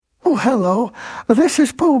hello. This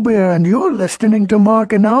is Pooh Bear, and you're listening to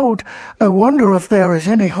Markin Out. I wonder if there is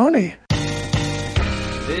any honey.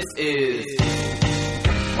 This is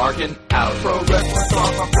Markin Out. Pro Wrestling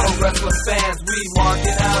Talk by Pro Wrestling fans. We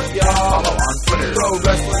marking out, y'all. Follow on Twitter. Pro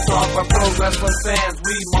Wrestling Talk by Pro Wrestling fans.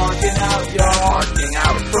 We marking out, y'all. Marking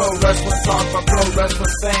Out. Pro Wrestling Talk by Pro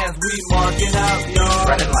Wrestling fans. We marking out, y'all.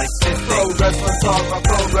 Spreading like this. Pro Wrestling Talk by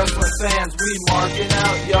Pro Wrestling fans. We marking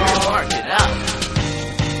out, y'all. We're marking out.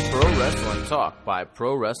 Pro Wrestling Talk by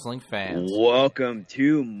Pro Wrestling fans. Welcome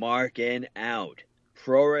to Markin Out.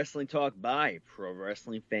 Pro Wrestling Talk by Pro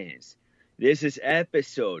Wrestling fans. This is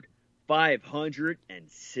episode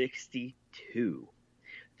 562.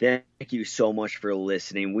 Thank you so much for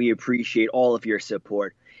listening. We appreciate all of your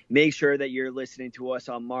support. Make sure that you're listening to us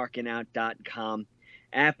on markinout.com,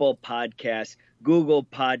 Apple Podcasts, Google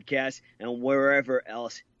Podcasts, and wherever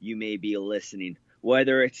else you may be listening,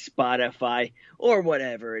 whether it's Spotify or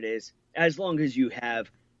whatever it is, as long as you have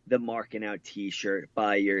the Markin Out t-shirt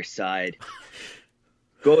by your side.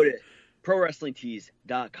 Go to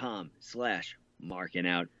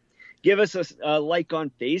ProWrestlingTees.com/MarkinOut. Give us a like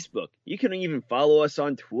on Facebook. You can even follow us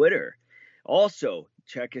on Twitter. Also,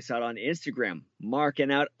 check us out on Instagram,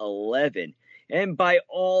 MarkinOut11. And by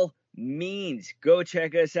all means, go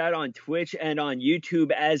check us out on Twitch and on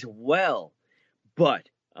YouTube as well. But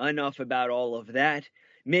enough about all of that.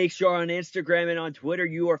 Make sure on Instagram and on Twitter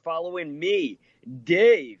you are following me,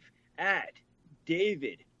 Dave, at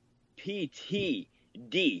DavidPTDPT.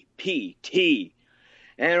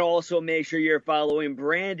 And also make sure you're following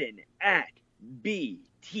Brandon at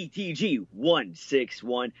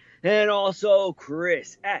BTTG161. And also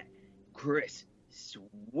Chris at Chris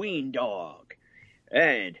Sweendog.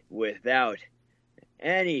 And without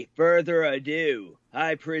any further ado,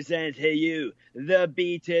 I present to you the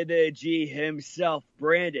B to the G himself,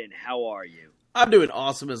 Brandon. How are you? I'm doing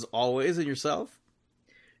awesome as always, and yourself?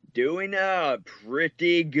 Doing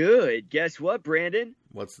pretty good. Guess what, Brandon?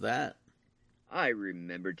 What's that? I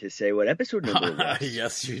remembered to say what episode number was.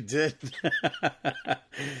 Yes, you did.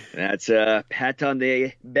 That's a pat on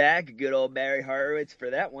the back. Good old Barry Horowitz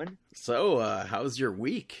for that one. So, how's your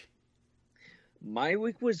week? My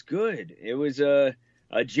week was good. It was a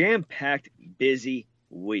jam-packed, busy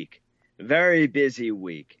week. Very busy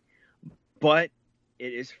week. But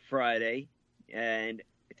it is Friday, and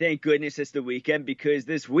thank goodness it's the weekend, because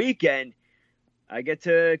this weekend I get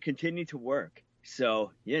to continue to work.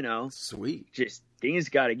 So, sweet. Just things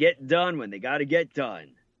got to get done when they got to get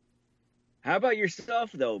done. How about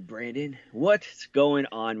yourself, though, Brandon? What's going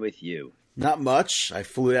on with you? Not much. I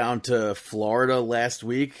flew down to Florida last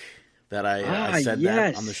week. I said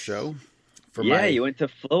that on the show. You went to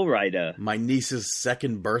Florida. My niece's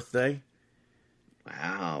second birthday.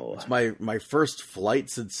 Wow. It's my first flight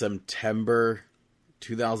since September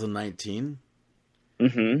 2019.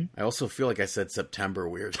 Mm-hmm. I also feel like I said September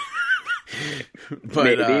weird.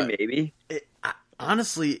 But, maybe.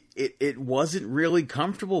 Honestly, it wasn't really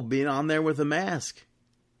comfortable being on there with a mask.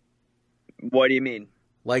 What do you mean?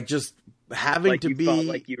 Like, just having to be... felt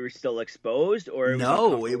like you were still exposed? Or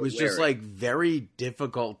No, it was just, very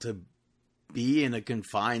difficult to be in a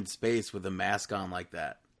confined space with a mask on like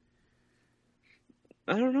that.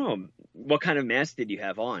 I don't know. What kind of mask did you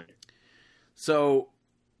have on? So,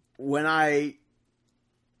 when I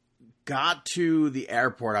got to the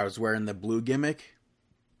airport, I was wearing the blue gimmick.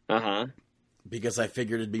 Uh-huh. Because I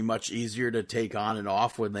figured it'd be much easier to take on and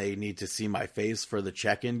off when they need to see my face for the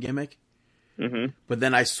check-in gimmick. Mm-hmm. But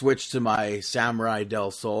then I switched to my Samurai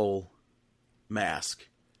del Sol mask.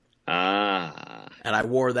 Ah. And I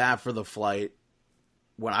wore that for the flight.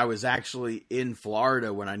 When I was actually in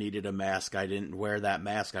Florida, when I needed a mask, I didn't wear that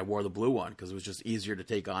mask. I wore the blue one because it was just easier to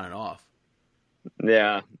take on and off.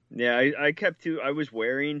 Yeah. I was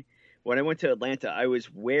wearing, when I went to Atlanta, I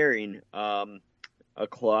was wearing a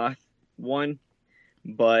cloth one,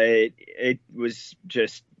 but it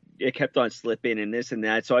kept on slipping and this and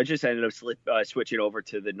that. So I just ended up switching over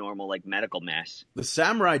to the normal, medical mask. The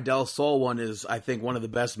Samurai del Sol one is, I think, one of the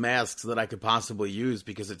best masks that I could possibly use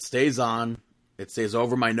because it stays on. It stays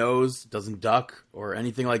over my nose, doesn't duck or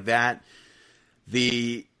anything like that.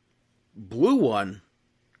 The blue one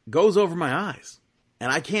goes over my eyes,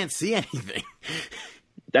 and I can't see anything.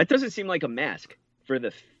 That doesn't seem like a mask for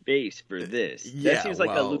the face for this. That seems like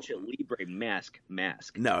a Lucha Libre mask.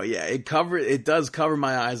 No, yeah, it does cover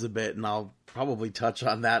my eyes a bit, and I'll probably touch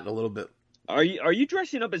on that a little bit. Are you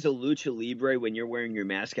dressing up as a Lucha Libre when you're wearing your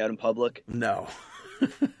mask out in public? No.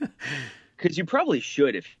 Because you probably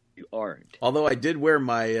should if you aren't. Although I did wear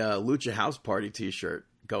my Lucha House Party t-shirt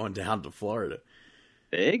going down to Florida.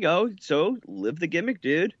 There you go. So, live the gimmick,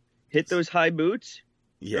 dude. Hit those high boots.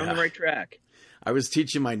 You're on the right track. I was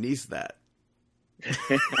teaching my niece that.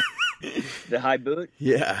 The high boot?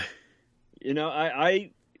 Yeah. You know,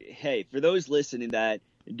 hey, for those listening that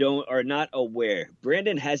are not aware,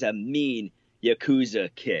 Brandon has a mean Yakuza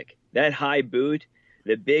kick. That high boot,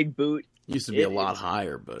 the big boot. Used to be a lot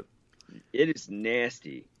higher, but it is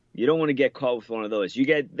nasty. You don't want to get caught with one of those. You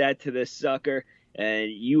get that to this sucker, and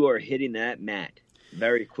you are hitting that mat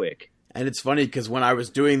very quick. And it's funny because when I was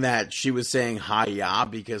doing that, she was saying hi-ya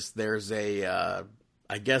because there's a,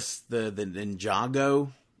 I guess the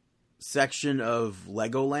Ninjago section of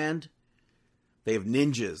Legoland. They have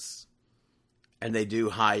ninjas, and they do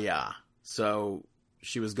hi-ya. So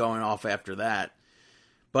she was going off after that.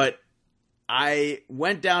 But I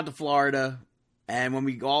went down to Florida, and when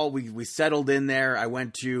we settled in there, I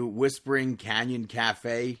went to Whispering Canyon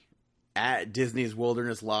Cafe at Disney's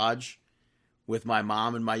Wilderness Lodge with my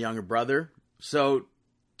mom and my younger brother. So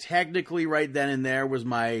technically right then and there was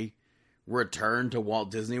my return to Walt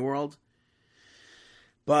Disney World.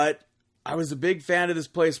 But I was a big fan of this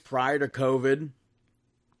place prior to COVID.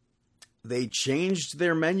 They changed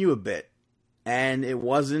their menu a bit, and it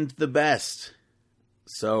wasn't the best.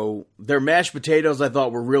 So their mashed potatoes I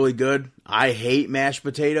thought were really good. I hate mashed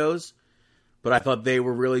potatoes, but I thought they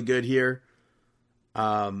were really good here.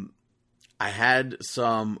 I had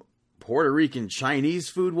some Puerto Rican Chinese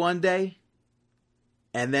food one day,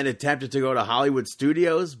 and then attempted to go to Hollywood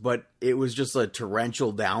Studios, but it was just a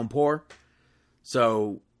torrential downpour.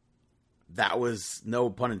 So that was, no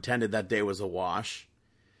pun intended, that day was a wash.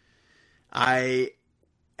 I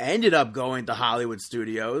ended up going to Hollywood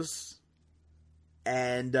Studios,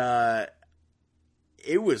 and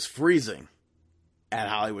it was freezing at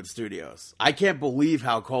Hollywood Studios. I can't believe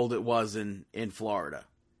how cold it was in Florida.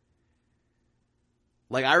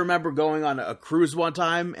 Like, I remember going on a cruise one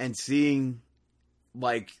time and seeing,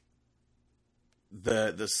 like,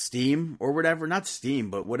 the steam or whatever. Not steam,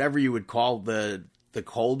 but whatever you would call the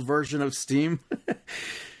cold version of steam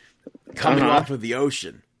coming off of the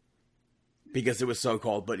ocean because it was so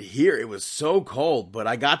cold. But here, it was so cold. But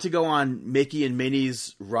I got to go on Mickey and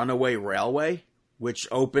Minnie's Runaway Railway, which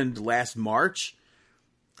opened last March.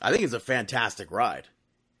 I think it's a fantastic ride.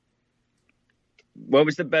 What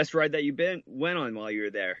was the best ride that you went on while you were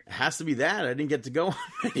there? It has to be that. I didn't get to go on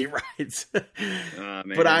many rides. Man,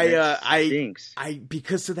 but I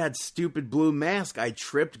because of that stupid blue mask, I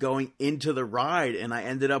tripped going into the ride, and I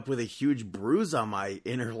ended up with a huge bruise on my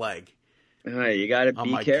inner leg. You got to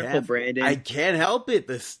be careful, calf. Brandon. I can't help it.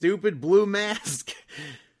 The stupid blue mask.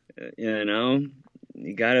 You know,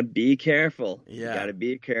 you got to be careful. Yeah. You got to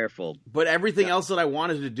be careful. But everything else that I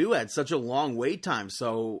wanted to do had such a long wait time,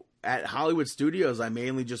 so at Hollywood Studios, I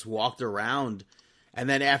mainly just walked around. And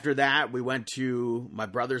then after that, we went to my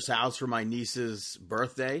brother's house for my niece's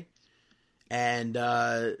birthday. And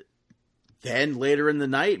then later in the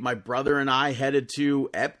night, my brother and I headed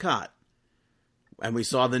to Epcot. And we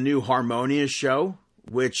saw the new Harmonious show,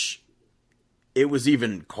 which it was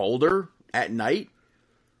even colder at night.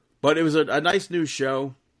 But it was a nice new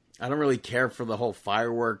show. I don't really care for the whole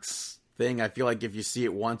fireworks thing. I feel like if you see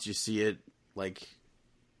it once, you see it, like,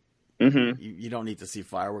 you don't need to see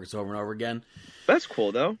fireworks over and over again. That's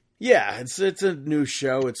cool, though. Yeah, it's a new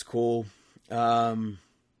show. It's cool. I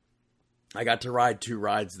got to ride 2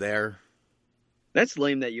 rides there. That's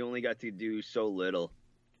lame that you only got to do so little.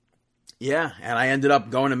 Yeah, and I ended up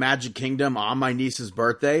going to Magic Kingdom on my niece's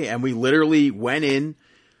birthday, and we literally went in,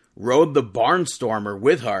 rode the Barnstormer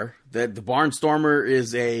with her. The Barnstormer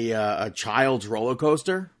is a child's roller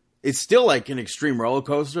coaster. It's still like an extreme roller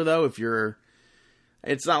coaster, though, if you're...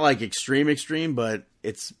 It's not like extreme, but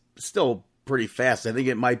it's still pretty fast. I think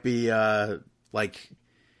it might be like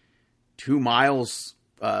 2 miles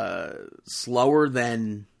slower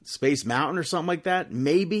than Space Mountain or something like that.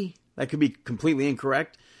 Maybe. That could be completely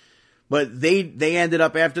incorrect. But they ended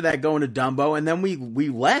up after that going to Dumbo, and then we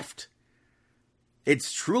left.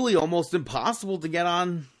 It's truly almost impossible to get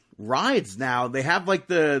on rides now. They have like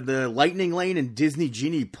the Lightning Lane and Disney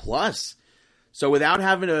Genie Plus. So without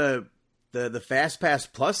having the Fast Pass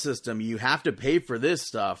Plus system, you have to pay for this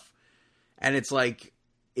stuff. And it's like,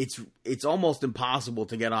 it's almost impossible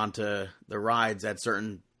to get onto the rides at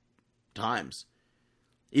certain times.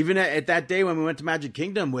 Even at that day when we went to Magic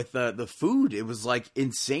Kingdom with the food, it was like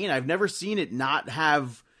insane. I've never seen it not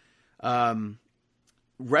have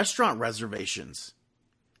restaurant reservations.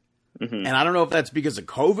 And I don't know if that's because of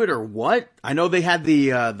COVID or what. I know they had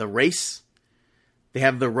the race. They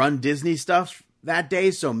have the Run Disney stuff that day,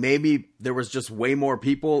 so maybe there was just way more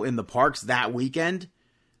people in the parks that weekend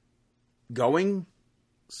going.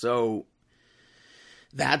 So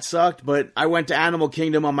That sucked, but I went to Animal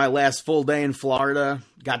Kingdom on my last full day in Florida.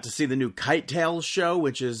 Got to see the new Kite Tales show,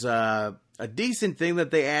 which is a decent thing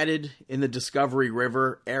that they added in the Discovery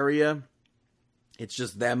River area. It's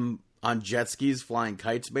just them on jet skis flying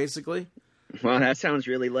kites, basically. Well, that sounds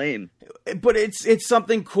really lame. But it's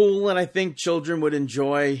something cool, and I think children would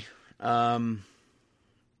enjoy.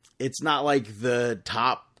 It's not like the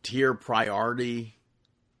top tier priority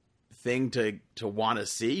thing to want to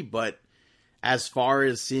see, but as far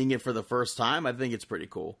as seeing it for the first time, I think it's pretty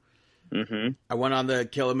cool. Mm-hmm. I went on the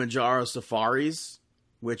Kilimanjaro safaris,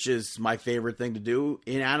 which is my favorite thing to do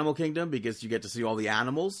in Animal Kingdom because you get to see all the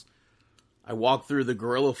animals. I walked through the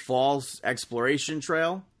Gorilla Falls exploration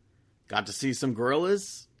trail, got to see some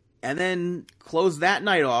gorillas, and then closed that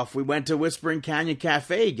night off. We went to Whispering Canyon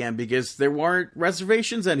Cafe again because there weren't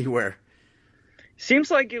reservations anywhere.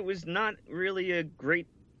 Seems like it was not really a great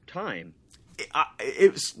time.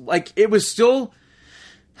 It was still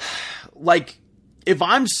like, if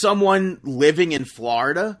I'm someone living in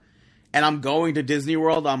Florida and I'm going to Disney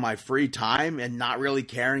World on my free time and not really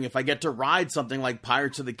caring if I get to ride something like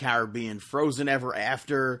Pirates of the Caribbean, Frozen Ever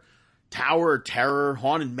After, Tower of Terror,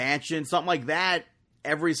 Haunted Mansion, something like that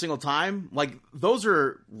every single time, like, those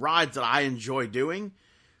are rides that I enjoy doing.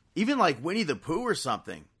 Even like Winnie the Pooh or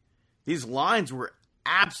something. These lines were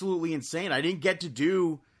absolutely insane. I didn't get to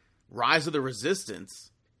do Rise of the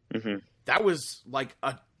Resistance. Mm-hmm. That was like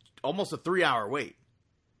almost a 3-hour wait.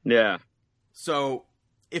 Yeah. So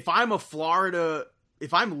if I'm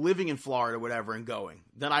living in Florida, whatever, and going,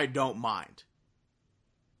 then I don't mind.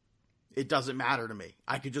 It doesn't matter to me.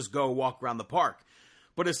 I could just go walk around the park.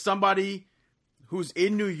 But as somebody who's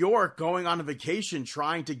in New York going on a vacation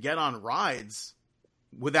trying to get on rides,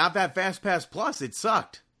 without that FastPass Plus, it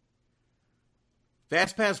sucked.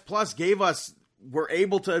 FastPass Plus we're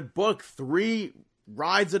able to book 3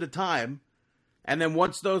 rides at a time, and then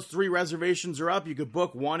once those 3 reservations are up, you could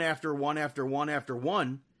book one after one after one after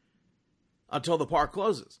one until the park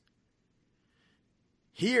closes.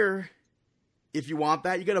 Here, if you want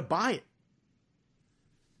that, you got to buy it.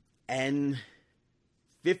 And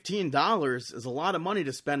 $15 is a lot of money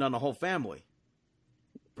to spend on a whole family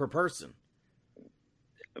per person.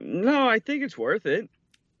 No, I think it's worth it.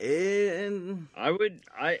 And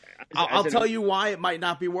I'll tell you why it might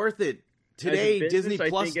not be worth it. Today, Disney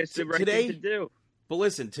Plus. I think it's the right thing to do. But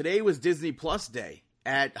listen, today was Disney Plus Day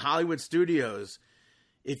at Hollywood Studios.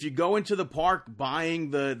 If you go into the park buying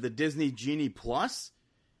the Disney Genie Plus,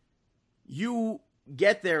 you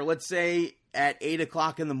get there, let's say, at 8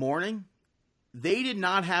 o'clock in the morning. They did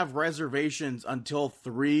not have reservations until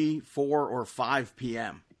 3, 4, or 5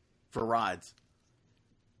 p.m. for rides.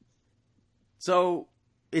 So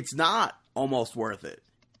it's not almost worth it.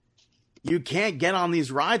 You can't get on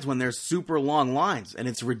these rides when there's super long lines, and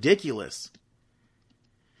it's ridiculous.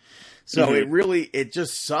 So it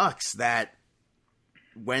just sucks that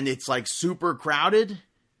when it's like super crowded,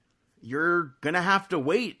 you're going to have to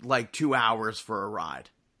wait like 2 hours for a ride.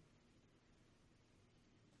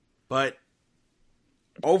 But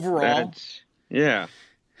overall,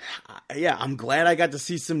 I'm glad I got to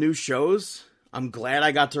see some new shows. I'm glad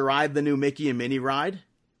I got to ride the new Mickey and Minnie ride.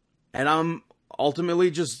 And I'm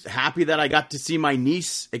ultimately just happy that I got to see my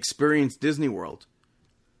niece experience Disney World.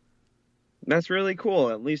 That's really cool.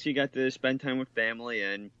 At least you got to spend time with family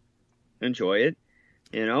and enjoy it,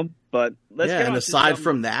 you know? But let's get on and aside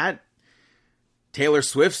from that, Taylor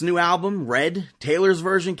Swift's new album, Red, Taylor's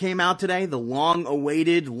version came out today. The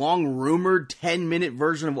long-awaited, long-rumored 10-minute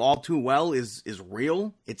version of All Too Well is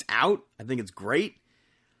real. It's out. I think it's great.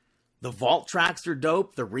 The vault tracks are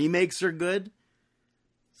dope. The remakes are good.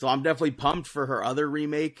 So I'm definitely pumped for her other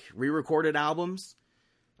re-recorded albums.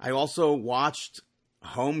 I also watched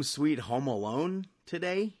Home Sweet Home Alone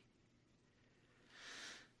today.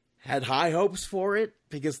 Had high hopes for it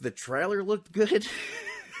because the trailer looked good.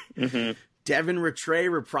 Mm-hmm. Devin Rattray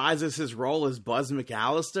reprises his role as Buzz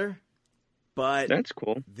McAllister. But that's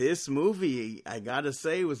cool. This movie, I gotta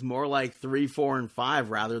say, was more like 3, 4, and 5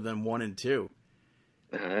 rather than 1 and 2.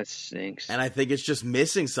 That stinks. And I think it's just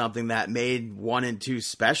missing something that made 1 and 2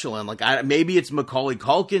 special. And maybe it's Macaulay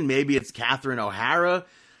Culkin, maybe it's Catherine O'Hara,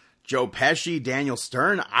 Joe Pesci, Daniel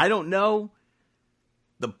Stern. I don't know.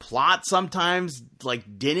 The plot sometimes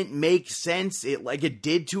didn't make sense. It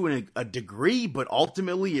did to a degree, but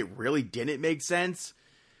ultimately it really didn't make sense.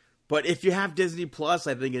 But if you have Disney Plus,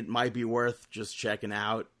 I think it might be worth just checking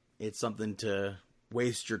out. It's something to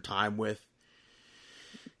waste your time with.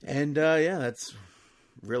 And that's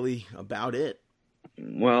really about it.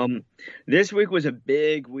 Well, this week was a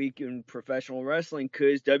big week in professional wrestling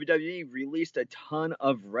because WWE released a ton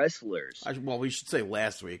of wrestlers. Well, we should say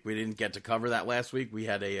last week. We didn't get to cover that last week. We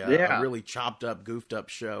had a really chopped up, goofed up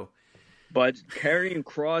show. But Karrion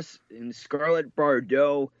Kross and Scarlett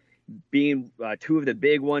Bordeaux being two of the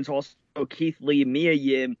big ones. Also, Keith Lee, Mia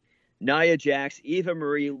Yim, Nia Jax, Eva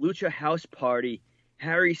Marie, Lucha House Party,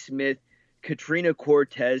 Harry Smith, Katrina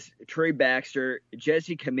Cortez, Trey Baxter,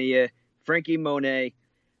 Jesse Camilla, Frankie Monet,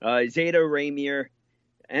 Zeta Ramier,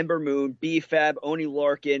 Ember Moon, B-Fab, Oni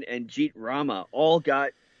Larkin, and Jeet Rama all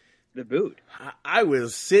got the boot. I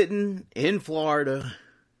was sitting in Florida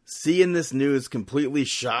seeing this news completely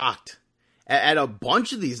shocked at a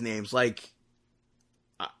bunch of these names. Like,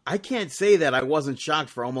 I can't say that I wasn't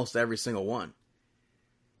shocked for almost every single one.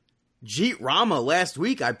 Jeet Rama last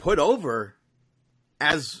week I put over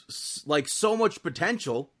as like so much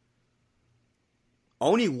potential.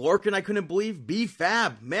 Oni Lorcan, I couldn't believe.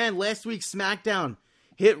 B-Fab. Man, last week's SmackDown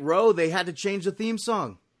Hit Row, they had to change the theme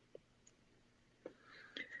song.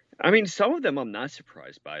 I mean, some of them I'm not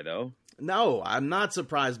surprised by, though. No, I'm not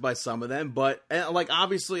surprised by some of them, but like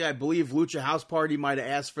obviously I believe Lucha House Party might have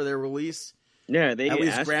asked for their release. Yeah, they at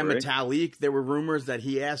least asked Grand for it. Metalik, there were rumors that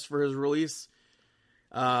he asked for his release.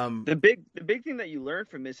 The big thing that you learn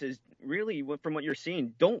from this is really from what you're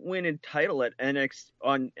seeing, don't win a title at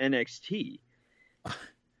on NXT.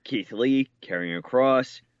 Keith Lee, Karrion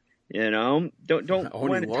Kross, don't Oni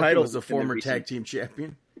win a Lorcan title. was a former tag team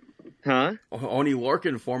champion. Huh? Oni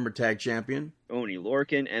Lorcan, former tag champion. Oni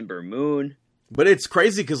Lorcan, Ember Moon. But it's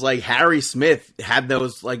crazy because like Harry Smith had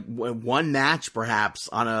those like one match perhaps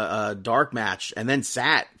on a dark match and then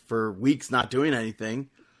sat for weeks not doing anything,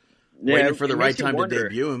 waiting for the right time to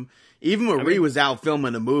debut him. Even Marie was out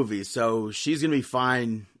filming a movie, so she's gonna be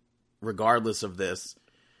fine regardless of this.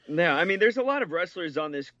 Yeah, I mean, there's a lot of wrestlers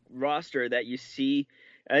on this roster that you see,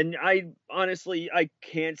 and I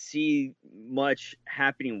can't see much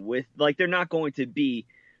happening with, like, they're not going to be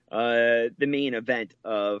the main event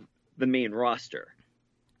of the main roster.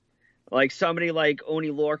 Like somebody like Oni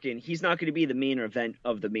Lorcan, he's not going to be the main event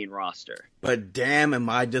of the main roster. But damn, am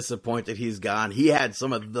I disappointed he's gone. He had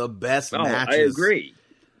some of the best matches.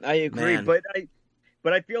 I agree, Man.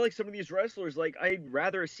 But I feel like some of these wrestlers, like, I'd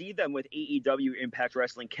rather see them with AEW Impact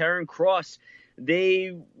Wrestling. Karrion Kross,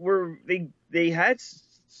 they had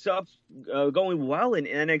stuff going well in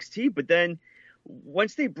NXT, but then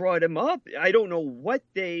once they brought him up, I don't know what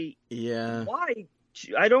why.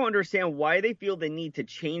 I don't understand why they feel the need to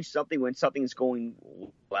change something when something's going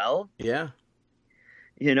well. Yeah.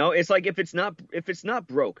 It's like if it's not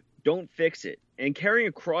broke, don't fix it. And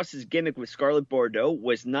Karrion Kross's gimmick with Scarlett Bordeaux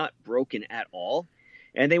was not broken at all.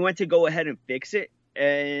 And they went to go ahead and fix it.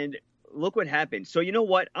 And look what happened. So you know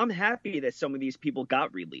what? I'm happy that some of these people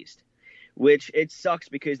got released, which it sucks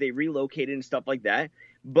because they relocated and stuff like that.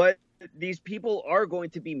 But these people are going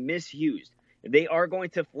to be misused. They are going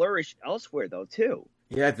to flourish elsewhere, though, too.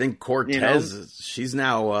 Yeah, I think Cortez, she's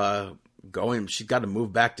now she's got to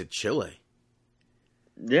move back to Chile.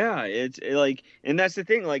 Yeah, it's like, and that's the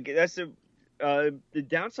thing. Like, that's the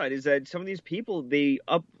downside is that some of these people, they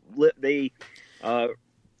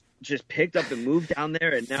just picked up and moved down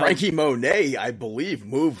there. And now Frankie Monet, I believe,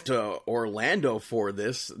 moved to Orlando for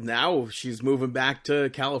this. Now she's moving back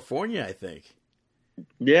to California, I think.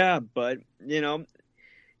 Yeah, but,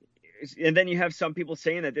 and then you have some people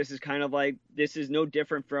saying that this is kind of like, this is no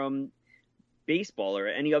different from baseball or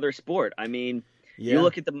any other sport. I mean, you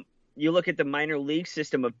look at the minor league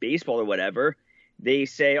system of baseball or whatever, they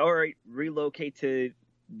say, all right, relocate to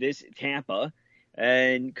this Tampa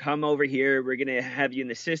and come over here. We're going to have you in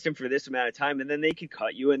the system for this amount of time. And then they could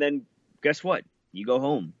cut you. And then guess what? You go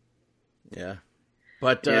home. Yeah.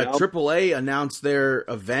 But AAA announced their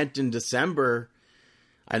event in December.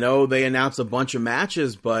 I know they announced a bunch of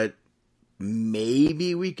matches, but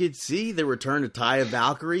maybe we could see the return of Taya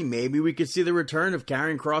Valkyrie. Maybe we could see the return of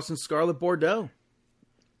Karrion Kross and Scarlett Bordeaux.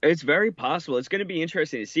 It's very possible. It's going to be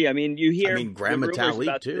interesting to see. I mean, you hear Grand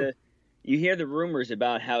Metalik too. You hear the rumors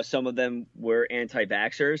about how some of them were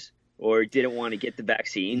anti-vaxxers or didn't want to get the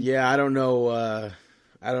vaccine. Yeah, I don't know.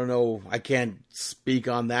 I can't speak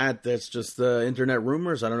on that. That's just the internet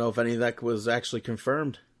rumors. I don't know if any of that was actually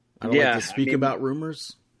confirmed. I don't like to speak about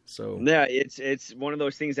rumors. So yeah, it's one of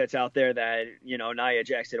those things that's out there that, Nia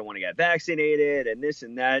Jax didn't want to get vaccinated and this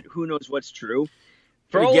and that. Who knows what's true?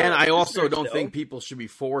 Again, I also don't think people should be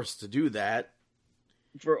forced to do that.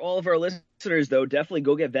 For all of our listeners, though, definitely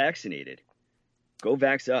go get vaccinated. Go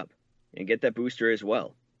vax up and get that booster as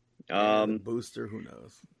well. The booster, who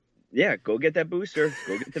knows? Yeah, go get that booster.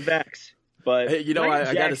 Go get the vax. But hey, you know,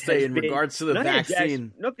 I got to say, in regards to the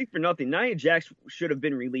vaccine, nothing for nothing. Nia Jax should have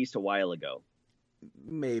been released a while ago.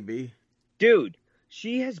 Maybe, dude,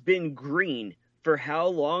 she has been green for how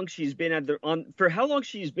long she's been on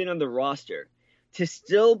the roster to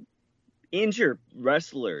still injure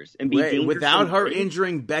wrestlers and be dangerous without her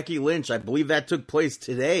injuring Becky Lynch. I believe that took place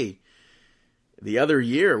today. The other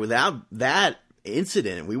year, without that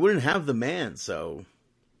incident, we wouldn't have the man. So,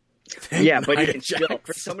 yeah, but even still,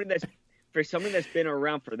 for somebody that's been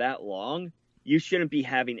around for that long, you shouldn't be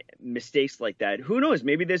having mistakes like that. Who knows?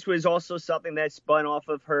 Maybe this was also something that spun off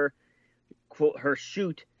of her quote her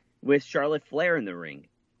shoot with Charlotte Flair in the ring.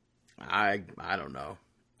 I don't know.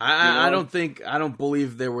 I don't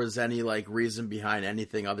believe there was any like reason behind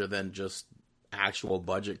anything other than just actual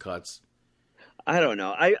budget cuts. I don't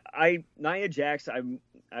know. Nia Jax, I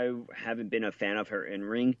haven't been a fan of her in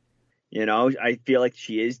ring. You know, I feel like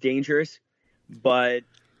she is dangerous, but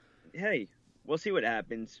hey, we'll see what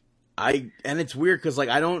happens. And it's weird because like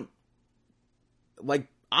I don't like,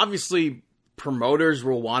 obviously promoters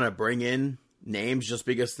will want to bring in names just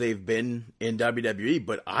because they've been in WWE,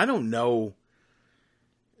 but I don't know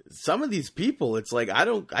some of these people. It's like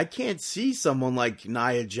I can't see someone like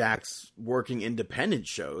Nia Jax working independent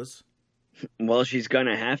shows. Well, she's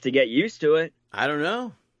gonna have to get used to it. I don't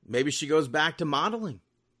know. Maybe she goes back to modeling.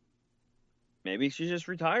 Maybe she just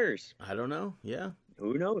retires. I don't know. Yeah.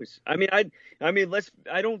 Who knows? I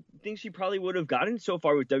don't think she probably would have gotten so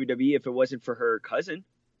far with WWE if it wasn't for her cousin.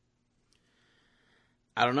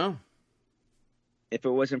 I don't know. If it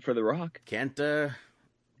wasn't for The Rock.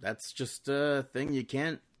 That's just a thing you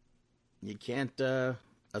can't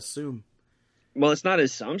assume. Well, it's not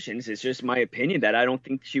assumptions. It's just my opinion that I don't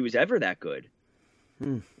think she was ever that good.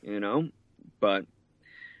 You know? But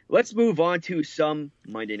let's move on to some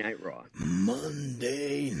Monday Night Raw.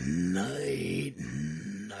 Monday Night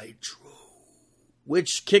Nitro.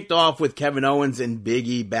 Which kicked off with Kevin Owens and Big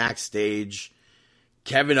E backstage.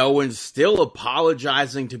 Kevin Owens still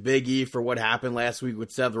apologizing to Big E for what happened last week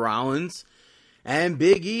with Seth Rollins. And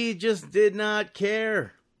Big E just did not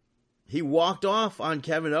care. He walked off on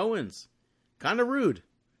Kevin Owens. Kind of rude.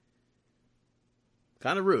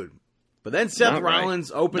 But then Seth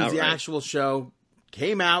Rollins opens the actual show.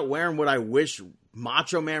 Came out wearing what I wish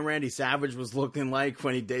Macho Man Randy Savage was looking like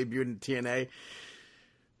when he debuted in TNA.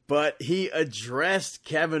 But he addressed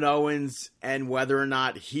Kevin Owens and whether or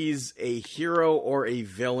not he's a hero or a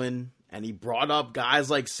villain. And he brought up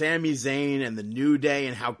guys like Sami Zayn and the New Day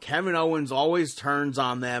and how Kevin Owens always turns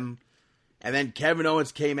on them. And then Kevin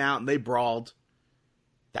Owens came out and they brawled.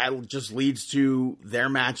 That just leads to their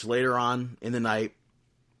match later on in the night.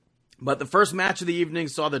 But the first match of the evening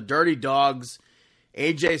saw the Dirty Dogs,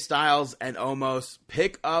 AJ Styles and Omos,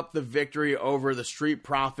 pick up the victory over the Street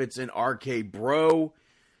Profits and RK Bro.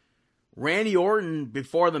 Randy Orton,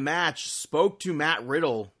 before the match, spoke to Matt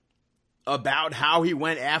Riddle about how he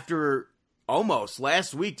went after Omos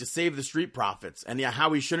last week to save the Street Profits and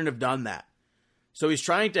how he shouldn't have done that. So he's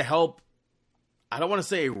trying to help, I don't want to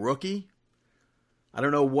say a rookie. I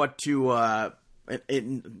don't know what to,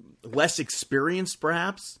 less experienced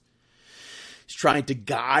perhaps. He's trying to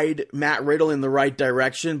guide Matt Riddle in the right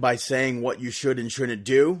direction by saying what you should and shouldn't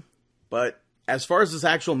do. But as far as this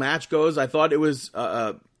actual match goes, I thought it was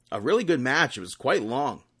a really good match. It was quite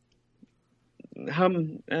long.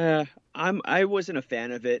 I wasn't a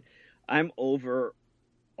fan of it. I'm over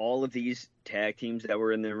all of these tag teams that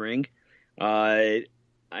were in the ring.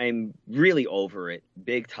 I'm really over it,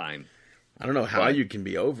 big time. I don't know how you can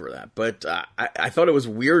be over that, but I thought it was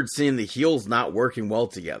weird seeing the heels not working well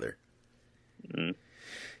together.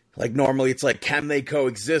 Like normally it's like, can they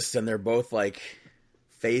coexist? And they're both like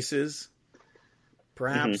faces,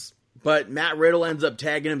 perhaps. But Matt Riddle ends up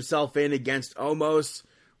tagging himself in against Omos.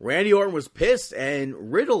 Randy Orton was pissed,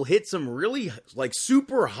 and Riddle hit some really like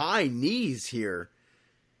super high knees here,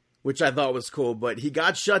 which I thought was cool. But he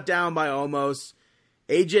got shut down by Omos.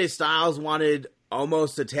 AJ Styles wanted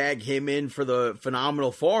Omos to tag him in for the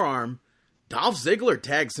phenomenal forearm. Dolph Ziggler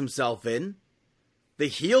tags himself in. The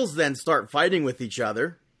heels then start fighting with each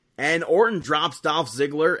other. And Orton drops Dolph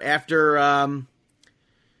Ziggler after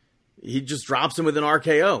he just drops him with an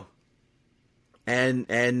RKO.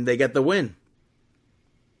 And they get the win.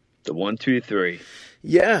 The 1, 2, 3.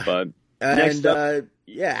 Yeah. But and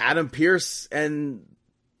Adam Pearce and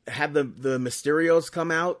had the Mysterios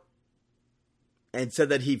come out and said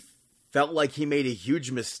that he felt like he made a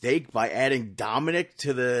huge mistake by adding Dominic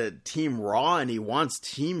to the Team Raw, and he wants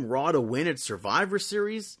Team Raw to win at Survivor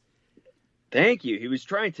Series. Thank you. He was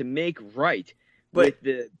trying to make with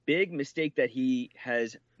the big mistake that he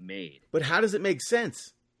has made. But how does it make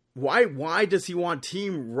sense? Why does he want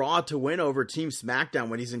Team Raw to win over Team SmackDown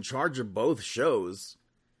when he's in charge of both shows?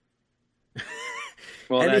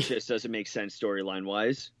 Well, that just doesn't make sense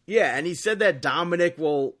storyline-wise. Yeah, and he said that Dominic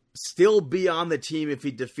will still be on the team if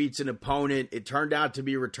he defeats an opponent. It turned out to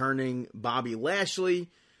be returning Bobby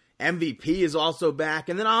Lashley. MVP is also back.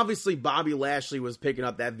 And then obviously Bobby Lashley was picking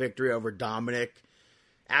up that victory over Dominic.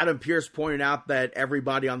 Adam Pearce pointed out that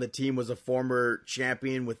everybody on the team was a former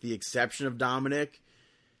champion with the exception of Dominic.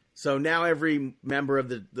 So now every member of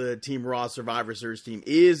the Team Raw Survivor Series team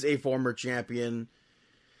is a former champion.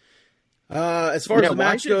 As far as the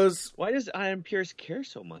match goes... Why does Adam Pearce care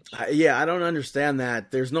so much? I don't understand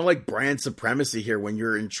that. There's no brand supremacy here when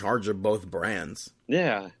you're in charge of both brands.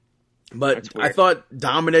 Yeah. But I thought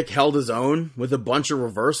Dominic held his own with a bunch of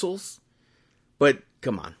reversals. But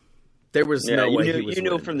come on. There was no way he was You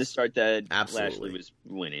knew from the start that Absolutely. Lashley was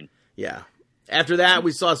winning. Yeah. After that,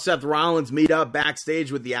 we saw Seth Rollins meet up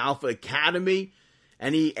backstage with the Alpha Academy.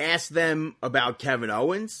 And he asked them about Kevin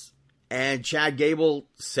Owens. And Chad Gable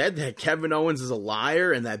said that Kevin Owens is a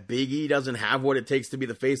liar and that Big E doesn't have what it takes to be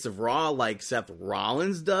the face of Raw like Seth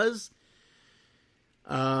Rollins does.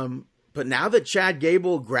 But now that Chad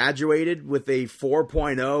Gable graduated with a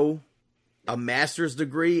 4.0, a master's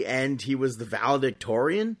degree, and he was the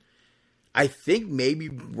valedictorian, I think maybe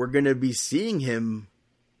we're going to be seeing him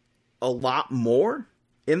a lot more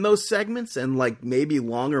in those segments and maybe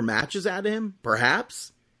longer matches out of him,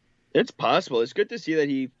 perhaps. It's possible. It's good to see that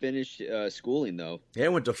he finished schooling, though. Yeah,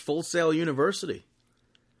 went to Full Sail University.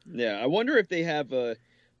 Yeah, I wonder if they have a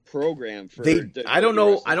program for... I don't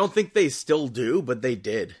know. I don't think they still do, but they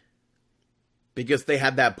did. Because they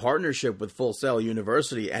had that partnership with Full Sail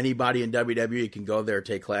University. Anybody in WWE can go there and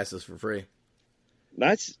take classes for free.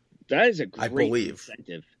 That is a great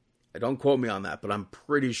incentive. Don't quote me on that, but I'm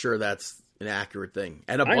pretty sure that's an accurate thing.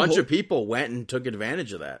 And a bunch of people went and took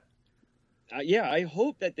advantage of that. I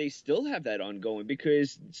hope that they still have that ongoing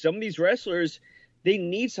because some of these wrestlers, they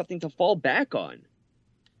need something to fall back on.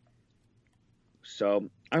 So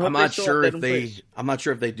I'm not sure if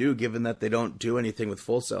they do, given that they don't do anything with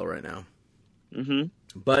Full Sail right now. Mm-hmm.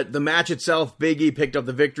 But the match itself, Big E picked up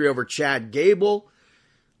the victory over Chad Gable.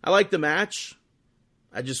 I like the match.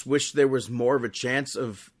 I just wish there was more of a chance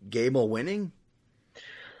of Gable winning.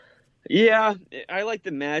 Yeah, I like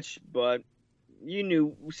the match, but you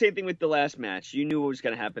knew, same thing with the last match. You knew what was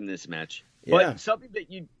going to happen in this match. Yeah. But something that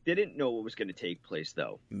you didn't know what was going to take place,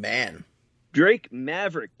 though. Man. Drake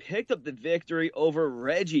Maverick picked up the victory over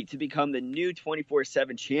Reggie to become the new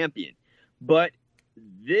 24/7 champion. But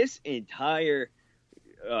this entire...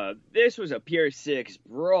 this was a Pier 6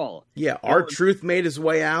 brawl. Yeah, R-Truth made his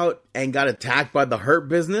way out and got attacked by the Hurt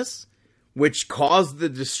Business, which caused the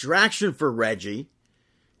distraction for Reggie.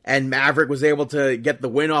 And Maverick was able to get the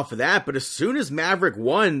win off of that. But as soon as Maverick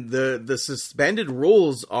won, the suspended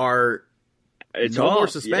rules are more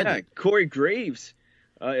suspended. Yeah, Corey Graves.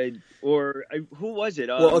 Who was it?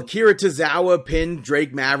 Akira Tozawa pinned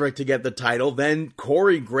Drake Maverick to get the title. Then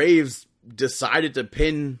Corey Graves decided to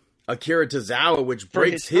pin Akira Tozawa, which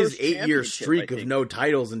breaks his 8-year streak of no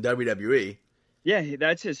titles in WWE. Yeah,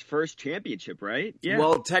 that's his first championship, right? Yeah.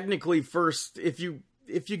 Well, technically first, if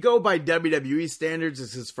you go by WWE standards,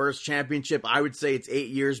 it's his first championship. I would say it's 8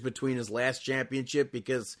 years between his last championship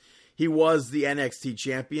because he was the NXT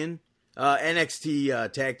champion,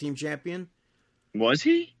 NXT tag team champion. Was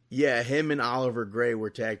he? Yeah, him and Oliver Gray were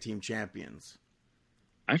tag team champions.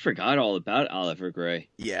 I forgot all about Oliver Gray.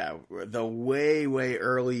 Yeah, the way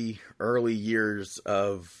early years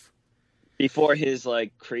of... Before his,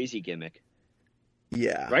 crazy gimmick.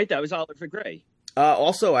 Yeah. Right? That was Oliver Gray.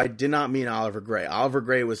 Also, I did not mean Oliver Gray. Oliver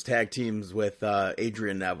Gray was tag teams with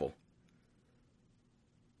Adrian Neville.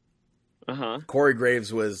 Uh-huh. Corey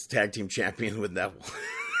Graves was tag team champion with Neville.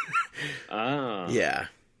 Ah. Yeah.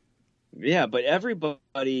 Yeah, but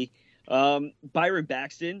everybody... Byron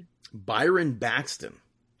Baxton. Byron Baxton.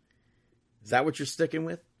 Is that what you're sticking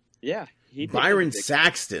with? Yeah. Byron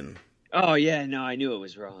Saxton. Oh, yeah. No, I knew it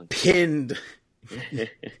was wrong. Pinned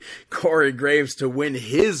Corey Graves to win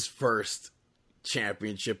his first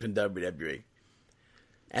championship in WWE.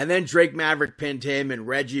 And then Drake Maverick pinned him, and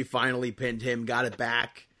Reggie finally pinned him, got it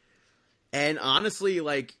back. And honestly,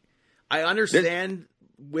 I understand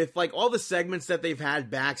with all the segments that they've had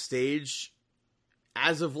backstage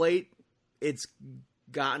as of late, it's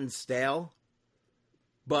gotten stale.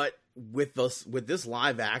 But with this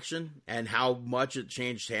live action and how much it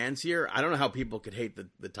changed hands here, I don't know how people could hate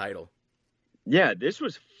the title. Yeah, this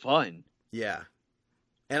was fun. Yeah.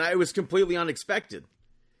 And it was completely unexpected.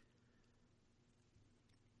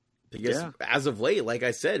 Because as of late, like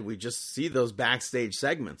I said, we just see those backstage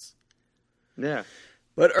segments. Yeah.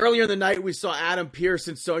 But earlier in the night, we saw Adam Pearce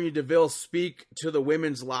and Sonya Deville speak to the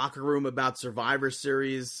women's locker room about Survivor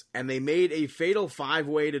Series, and they made a fatal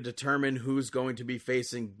 5-way to determine who's going to be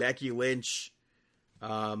facing Becky Lynch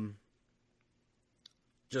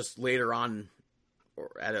just later on,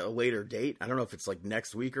 or at a later date. I don't know if it's like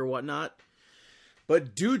next week or whatnot.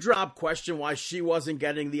 But Doudrop questioned why she wasn't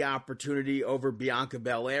getting the opportunity over Bianca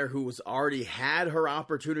Belair, who was already had her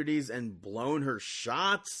opportunities and blown her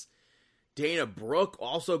shots. Dana Brooke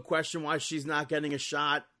also questioned why she's not getting a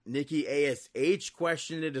shot. Nikki ASH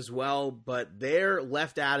questioned it as well, but they're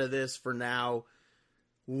left out of this for now.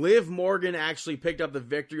 Liv Morgan actually picked up the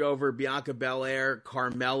victory over Bianca Belair,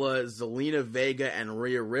 Carmella, Zelina Vega, and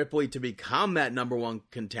Rhea Ripley to become that number one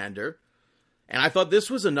contender. And I thought this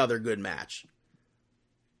was another good match.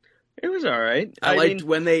 It was all right. I liked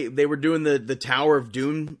when they were doing the Tower of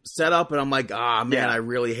Doom setup, and I'm like, man, yeah. I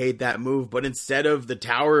really hate that move. But instead of the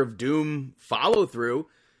Tower of Doom follow-through,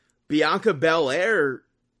 Bianca Belair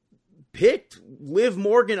picked Liv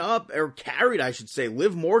Morgan up, or carried, I should say,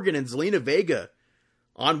 Liv Morgan and Zelina Vega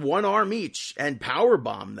on one arm each and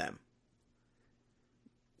powerbombed them.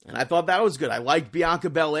 And I thought that was good. I liked Bianca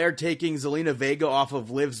Belair taking Zelina Vega off of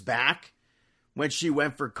Liv's back when she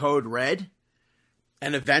went for Code Red.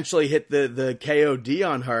 And eventually hit the KOD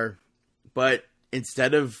on her. But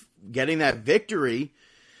instead of getting that victory,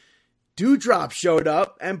 Doudrop showed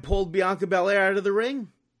up and pulled Bianca Belair out of the ring,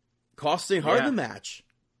 costing her the match.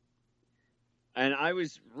 And I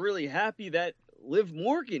was really happy that Liv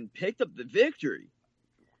Morgan picked up the victory.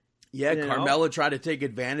 Yeah, Carmella tried to take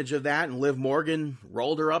advantage of that, and Liv Morgan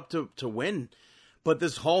rolled her up to win. But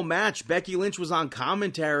this whole match, Becky Lynch was on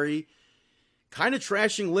commentary kind of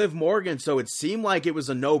trashing Liv Morgan, so it seemed like it was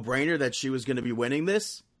a no-brainer that she was going to be winning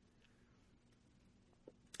this.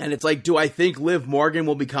 And it's like, do I think Liv Morgan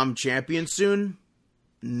will become champion soon?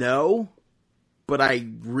 No. But I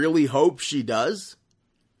really hope she does.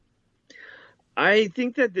 I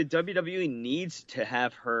think that the WWE needs to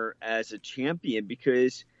have her as a champion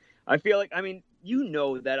because I feel like, I mean, you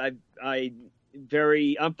know that I'm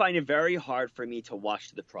finding it very hard for me to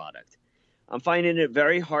watch the product. I'm finding it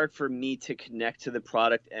very hard for me to connect to the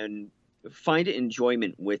product and find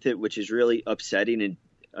enjoyment with it, which is really upsetting and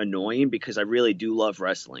annoying because I really do love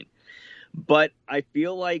wrestling. But I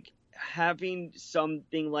feel like having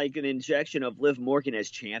something like an injection of Liv Morgan as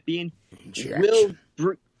champion will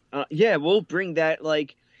bring that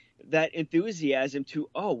that enthusiasm to,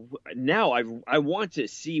 now I want to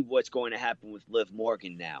see what's going to happen with Liv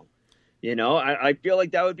Morgan now. You know, I feel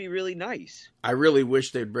like that would be really nice. I really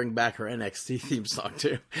wish they'd bring back her NXT theme song,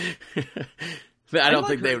 too. I don't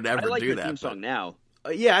think they would ever do that. I like her theme song now.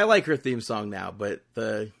 Yeah, I like her theme song now, but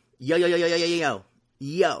the yo, I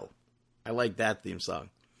like that theme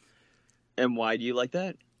song. And why do you like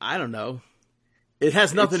that? I don't know. It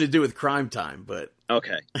has nothing to do with Crime Time, but...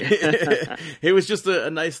 Okay. It was just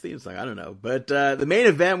a nice theme song. I don't know. But the main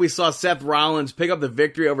event, we saw Seth Rollins pick up the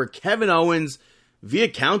victory over Kevin Owens via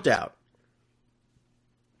countout.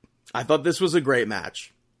 I thought this was a great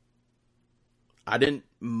match. I didn't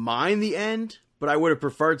mind the end, but I would have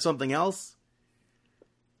preferred something else.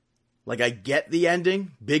 Like, I get the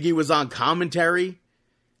ending. Big E was on commentary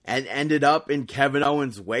and ended up in Kevin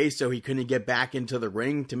Owens' way so he couldn't get back into the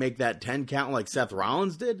ring to make that 10 count like Seth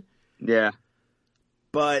Rollins did. Yeah.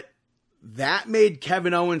 But that made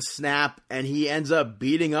Kevin Owens snap, and he ends up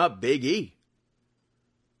beating up Big E.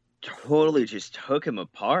 Totally just took him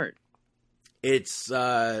apart. It's,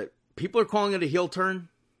 people are calling it a heel turn.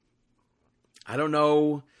 I don't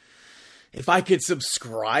know if I could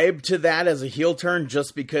subscribe to that as a heel turn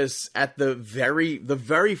just because at the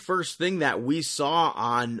very first thing that we saw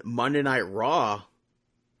on Monday Night Raw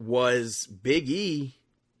was Big E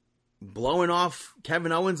blowing off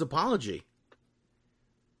Kevin Owens' apology.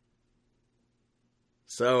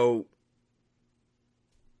 So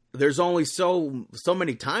there's only so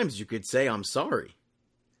many times you could say I'm sorry.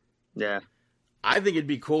 Yeah. I think it'd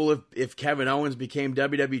be cool if Kevin Owens became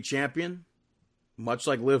WWE champion, much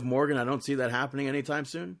like Liv Morgan. I don't see that happening anytime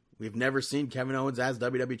soon. We've never seen Kevin Owens as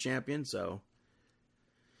WWE champion, so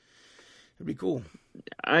it'd be cool.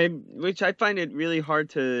 Which I find it really hard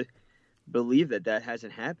to believe that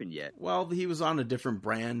hasn't happened yet. Well, he was on a different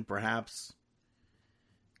brand, perhaps,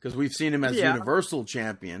 because we've seen him as Universal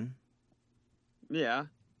champion. Yeah,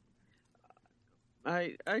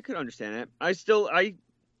 I could understand it.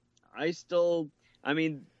 I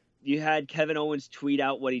mean, you had Kevin Owens tweet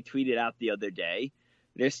out what he tweeted out the other day.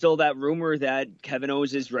 There's still that rumor that Kevin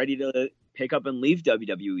Owens is ready to pick up and leave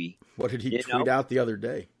WWE. What did he tweet out the other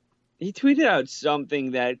day? He tweeted out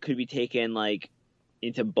something that could be taken,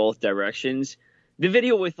 into both directions. The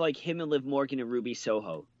video with like him and Liv Morgan and Ruby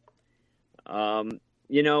Soho.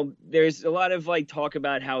 You know, there's a lot of like talk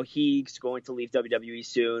about how he's going to leave WWE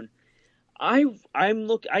soon. I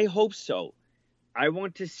hope so. I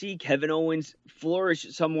want to see Kevin Owens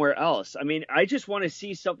flourish somewhere else. I mean, I just want to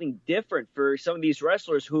see something different for some of these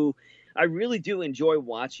wrestlers who I really do enjoy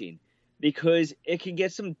watching, because it could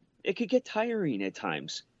get tiring at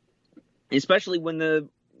times, especially when the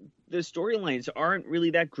storylines aren't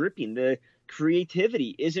really that gripping. The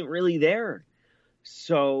creativity isn't really there.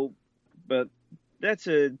 So, but that's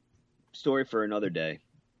a story for another day.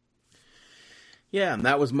 Yeah, and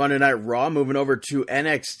that was Monday Night Raw. Moving over to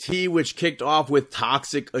NXT, which kicked off with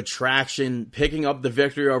Toxic Attraction, picking up the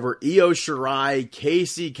victory over Io Shirai,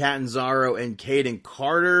 Kacy Catanzaro, and Kaden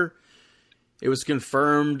Carter. It was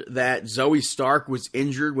confirmed that Zoe Stark was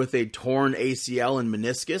injured with a torn ACL and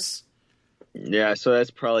meniscus. Yeah, so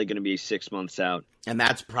that's probably going to be 6 months out. And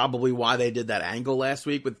that's probably why they did that angle last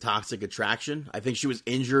week with Toxic Attraction. I think she was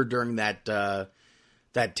injured during that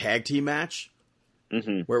tag team match.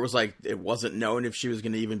 Mm-hmm. Where it was like, it wasn't known if she was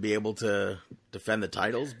going to even be able to defend the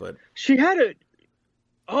titles, but... She had it!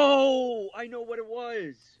 Oh, I know what it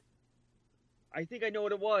was. I think I know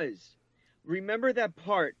what it was. Remember that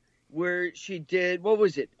part where she did... What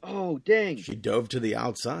was it? Oh, dang. She dove to the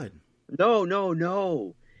outside.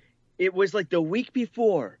 No. It was like the week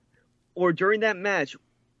before, or during that match,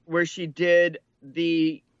 where she did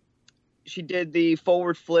the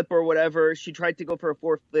forward flip or whatever. She tried to go for a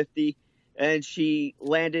 450. And she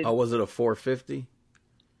landed... Oh, was it a 450?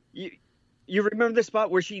 You remember the spot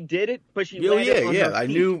where she did it, but she landed on her feet? I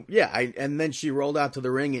knew. Yeah, and then she rolled out to the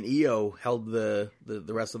ring, and Io held the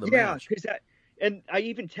rest of the match. Yeah, because and I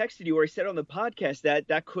even texted you, or I said on the podcast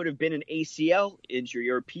that could have been an ACL injury,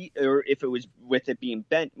 or if it was with it being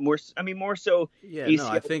bent. More so. Yeah, ACL, no,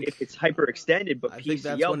 I think if it's hyperextended, but I PCL. think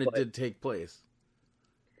that's when it did take place.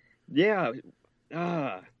 Yeah,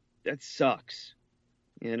 that sucks.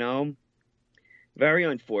 You know. Very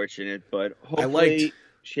unfortunate, but hopefully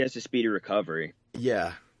she has a speedy recovery.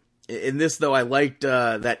 Yeah. In this, though, I liked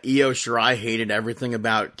that Io Shirai hated everything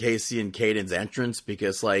about Kacy and Kaden's entrance,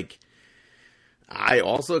 because, like, I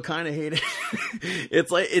also kind of hate it.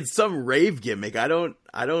 It's like, it's some rave gimmick. I don't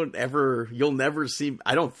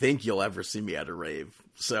think you'll ever see me at a rave.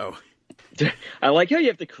 So... I like how you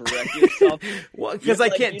have to correct yourself. Well, because I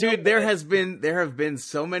can't, dude. There have been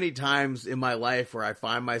so many times in my life where I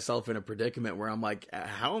find myself in a predicament where I'm like,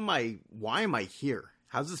 why am I here?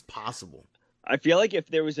 How's this possible? I feel like if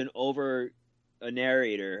there was a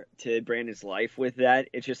narrator to Brandon's life with that,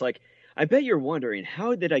 it's just like, I bet you're wondering,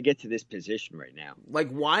 how did I get to this position right now? Like,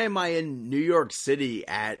 why am I in New York City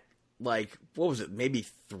at, like, what was it, maybe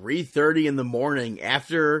 3:30 in the morning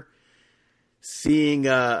after seeing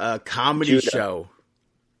a comedy show,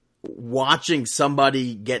 watching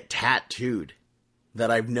somebody get tattooed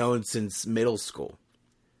that I've known since middle school?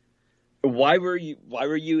 Why were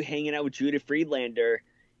you hanging out with Judah Friedlander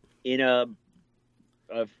in a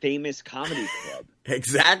famous comedy club?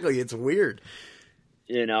 Exactly, it's weird.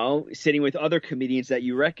 You know, sitting with other comedians that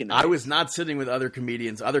you recognize. I was not sitting with other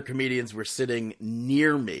comedians. Other comedians were sitting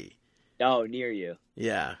near me. Oh, near you.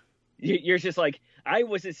 Yeah. You're just like, I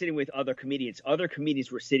wasn't sitting with other comedians. Other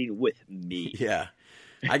comedians were sitting with me. Yeah.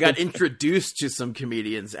 I got introduced to some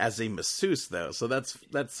comedians as a masseuse, though. So that's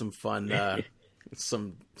some fun,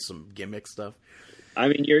 some gimmick stuff. I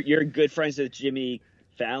mean, you're good friends with Jimmy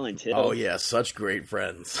Fallon, too. Oh, yeah. Such great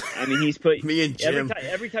friends. I mean, he's put... Me and Jim.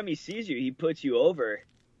 Every time he sees you, he puts you over.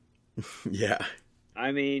 Yeah.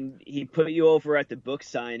 I mean, he put you over at the book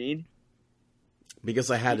signing. Because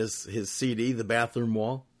I had his CD, The Bathroom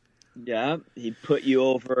Wall. Yeah, he put you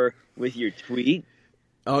over with your tweet.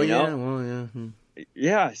 Oh, yeah, well, yeah.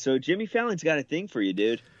 Yeah, so Jimmy Fallon's got a thing for you,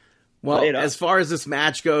 dude. Well, as far as this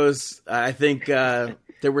match goes, I think there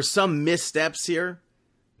were some missteps here,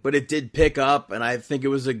 but it did pick up, and I think it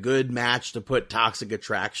was a good match to put Toxic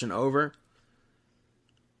Attraction over.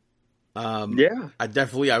 Yeah.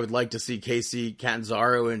 I would like to see Kacy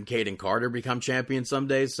Catanzaro and Kaden Carter become champions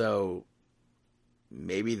someday, so...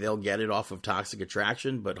 maybe they'll get it off of Toxic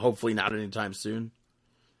Attraction, but hopefully not anytime soon.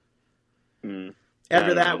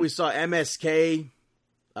 After that, we saw MSK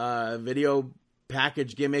video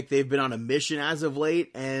package gimmick. They've been on a mission as of late,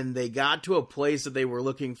 and they got to a place that they were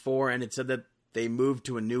looking for, and it said that they moved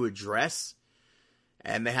to a new address,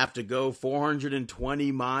 and they have to go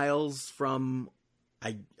 420 miles from,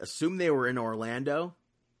 I assume they were in Orlando.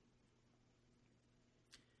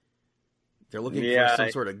 They're looking for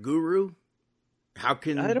some sort of guru. How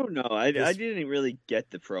can... I don't know. I didn't really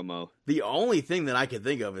get the promo. The only thing that I can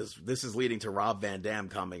think of is this is leading to Rob Van Dam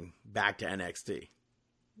coming back to NXT.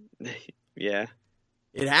 Yeah.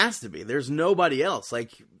 It has to be. There's nobody else.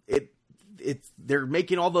 Like they're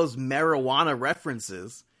making all those marijuana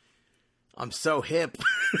references. I'm so hip.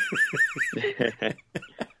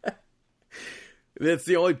 That's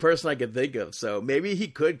the only person I can think of. So maybe he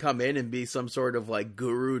could come in and be some sort of like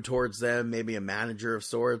guru towards them, maybe a manager of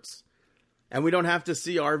sorts. And we don't have to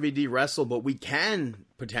see RVD wrestle, but we can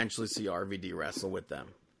potentially see RVD wrestle with them.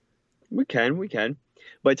 We can.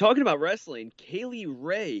 But talking about wrestling, Kaylee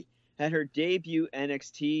Ray had her debut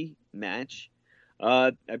NXT match.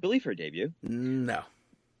 I believe her debut. No.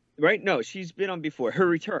 Right? No, she's been on before. Her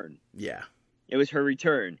return. Yeah. It was her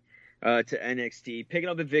return to NXT, picking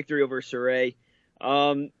up a victory over Saray.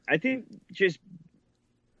 I think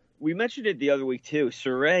we mentioned it the other week too.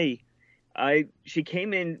 Saray, she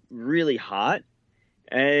came in really hot,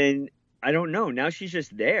 and I don't know. Now she's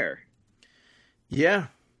just there. Yeah.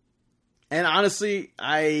 And honestly,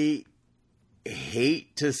 I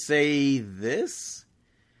hate to say this,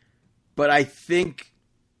 but I think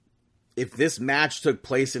if this match took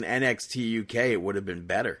place in NXT UK, it would have been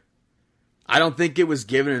better. I don't think it was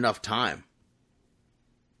given enough time.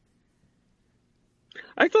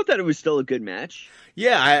 I thought that it was still a good match.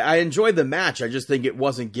 Yeah, I enjoyed the match. I just think it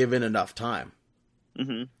wasn't given enough time.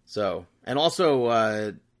 Mm-hmm. So, and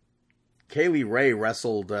also, Kaylee Ray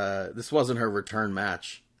wrestled. This wasn't her return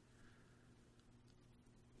match.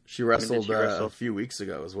 She wrestled a few weeks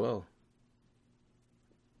ago as well.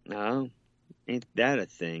 Oh, ain't that a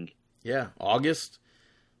thing? Yeah, August,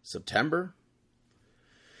 September.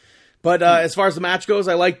 But as far as the match goes,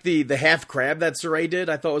 I liked the half crab that Saray did.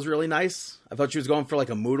 I thought was really nice. I thought she was going for like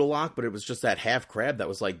a moodle lock, but it was just that half crab that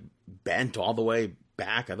was like bent all the way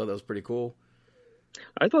back. I thought that was pretty cool.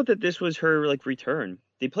 I thought that this was her like return.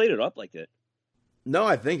 They played it up like that. No,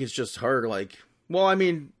 I think it's just her. Like, well, I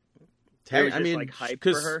mean, like hype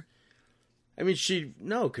for her. I mean,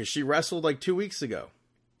 because she wrestled like 2 weeks ago.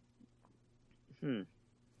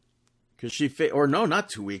 Because not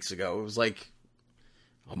 2 weeks ago. It was like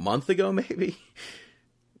a month ago, maybe.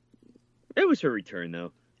 It was her return,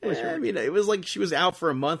 though. I mean, it was like she was out for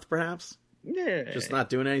a month, perhaps. Yeah. Just not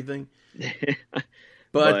doing anything.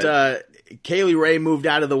 But Kaylee Ray moved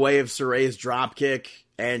out of the way of Saray's drop kick,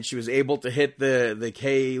 and she was able to hit the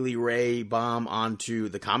Kaylee Ray bomb onto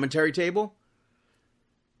the commentary table,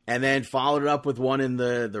 and then followed it up with one in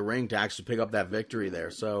the ring to actually pick up that victory there.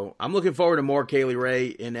 So I'm looking forward to more Kaylee Ray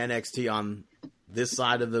in NXT on this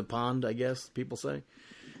side of the pond, I guess people say.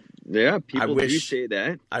 Yeah, people do say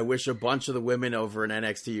that. I wish a bunch of the women over in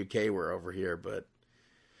NXT UK were over here, but...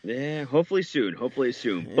 Yeah, hopefully soon.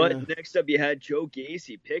 Yeah. But next up, you had Joe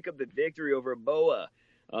Gacy pick up the victory over Boa.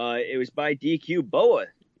 It was by DQ. Boa,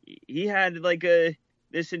 he had like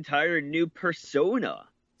this entire new persona.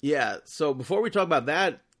 Yeah, so before we talk about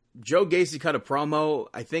that, Joe Gacy cut a promo.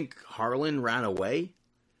 I think Harlan ran away.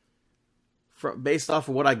 Based off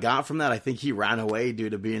of what I got from that, I think he ran away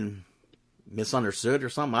due to being misunderstood or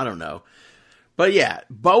something. I don't know. But yeah,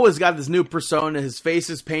 Boa's got this new persona. His face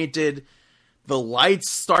is painted. The lights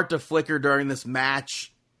start to flicker during this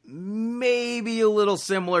match. Maybe a little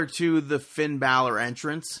similar to the Finn Balor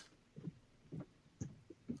entrance.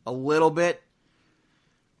 A little bit.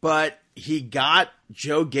 But he got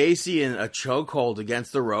Joe Gacy in a chokehold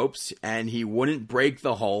against the ropes, and he wouldn't break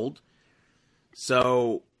the hold.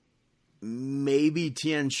 So maybe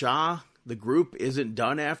Tian Sha, the group, isn't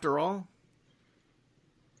done after all.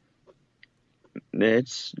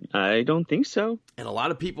 I don't think so. And a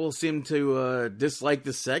lot of people seem to dislike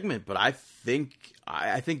this segment, but I think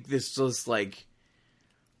this was like,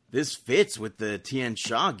 this fits with the Tian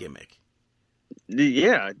Sha gimmick.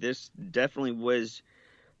 Yeah, this definitely was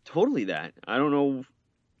totally that. I don't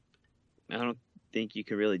think you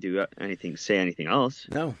can really say anything else.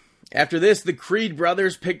 No. After this, the Creed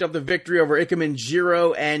brothers picked up the victory over Ikemen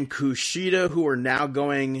Jiro and Kushida, who are now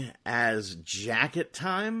going as Jacket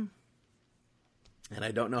Time. And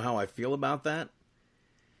I don't know how I feel about that.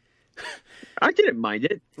 I didn't mind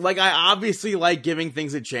it. Like, I obviously like giving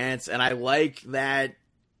things a chance, and I like that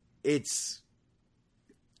it's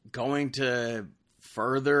going to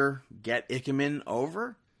further get Ikemen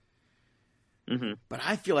over. Mm-hmm. But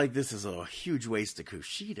I feel like this is a huge waste of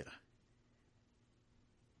Kushida.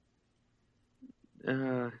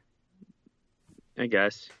 I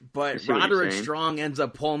guess. But Roderick Strong ends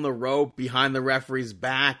up pulling the rope behind the referee's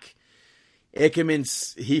back. Ikemen,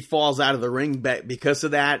 he falls out of the ring because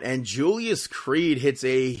of that, and Julius Creed hits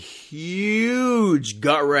a huge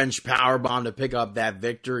gut-wrench powerbomb to pick up that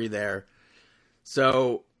victory there.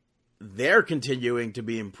 So they're continuing to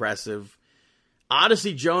be impressive.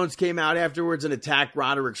 Odyssey Jones came out afterwards and attacked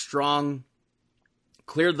Roderick Strong.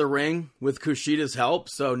 cleared the ring with Kushida's help.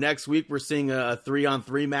 So next week we're seeing a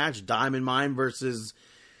 3-on-3 match, Diamond Mine versus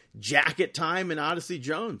Jacket Time and Odyssey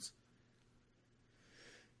Jones.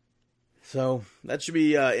 So that should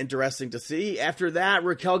be interesting to see. After that,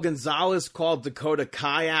 Raquel Gonzalez called Dakota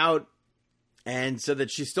Kai out and said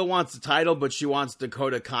that she still wants the title, but she wants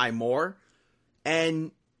Dakota Kai more.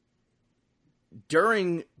 And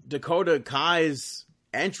during Dakota Kai's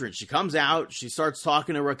entrance, she comes out, she starts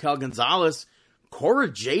talking to Raquel Gonzalez.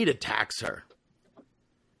 Cora Jade attacks her.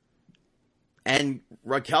 And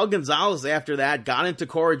Raquel Gonzalez, after that, got into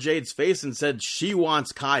Cora Jade's face and said she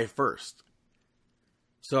wants Kai first.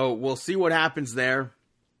 So we'll see what happens there.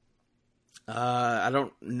 I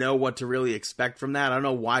don't know what to really expect from that. I don't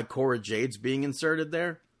know why Cora Jade's being inserted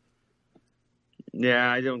there.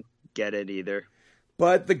 Yeah, I don't get it either.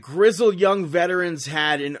 But the Grizzled Young Veterans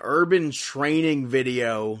had an urban training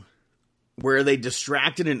video where they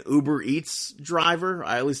distracted an Uber Eats driver,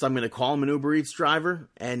 at least I'm going to call him an Uber Eats driver,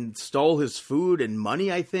 and stole his food and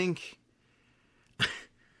money, I think.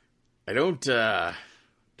 I don't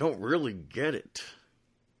really get it.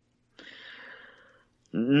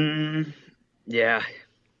 Yeah.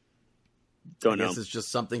 Don't know. I guess it's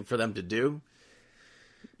just something for them to do.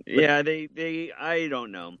 Yeah, I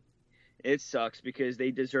don't know. It sucks because they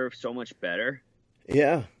deserve so much better.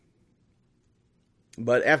 Yeah.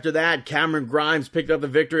 But after that, Cameron Grimes picked up the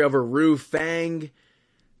victory over Ru Fang,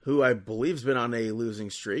 who I believe has been on a losing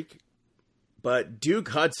streak. But Duke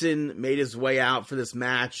Hudson made his way out for this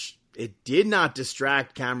match. It did not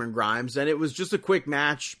distract Cameron Grimes, and it was just a quick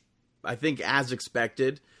match, I think, as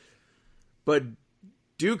expected. But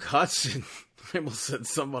Duke Hudson, I almost said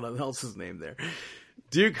someone else's name there.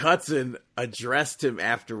 Duke Hudson addressed him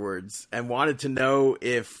afterwards and wanted to know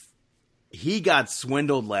if he got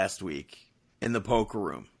swindled last week in the poker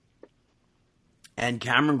room. And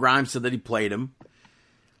Cameron Grimes said that he played him.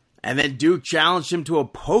 And then Duke challenged him to a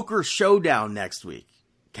poker showdown next week.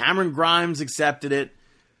 Cameron Grimes accepted it.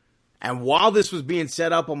 And while this was being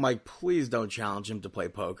set up, I'm like, please don't challenge him to play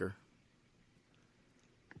poker.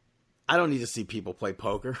 I don't need to see people play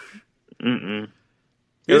poker. It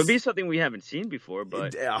would be something we haven't seen before,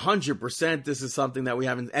 but 100% this is something that we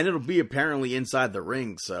haven't, and it'll be apparently inside the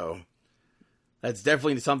ring, so that's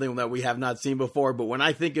definitely something that we have not seen before. But when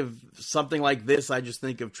I think of something like this, I just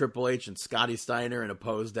think of Triple H and Scotty Steiner in a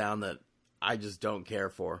pose down that I just don't care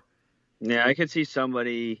for. Yeah, I could see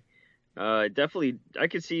somebody, definitely, I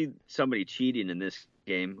could see somebody cheating in this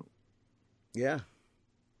game. Yeah.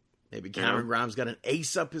 Maybe Cameron Grimes got an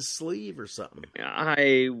ace up his sleeve or something.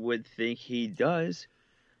 I would think he does.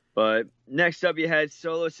 But next up, you had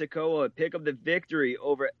Solo Sikoa pick up the victory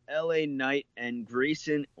over LA Knight and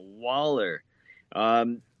Grayson Waller. I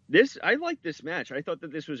like this match. I thought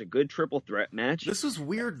that this was a good triple threat match. This was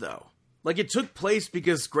weird, though. Like, it took place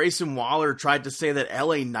because Grayson Waller tried to say that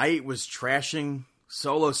LA Knight was trashing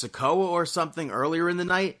Solo Sikoa or something earlier in the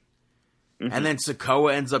night. Mm-hmm. And then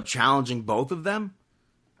Sikoa ends up challenging both of them,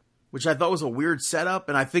 which I thought was a weird setup.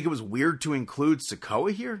 And I think it was weird to include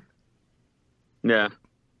Sikoa here. Yeah.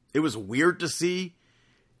 It was weird to see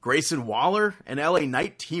Grayson Waller and LA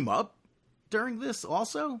Knight team up during this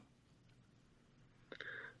also.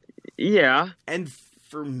 Yeah. And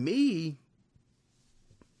for me,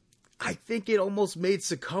 I think it almost made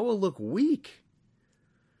Sikoa look weak.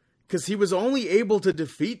 Because he was only able to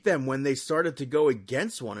defeat them when they started to go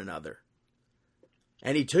against one another.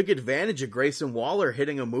 And he took advantage of Grayson Waller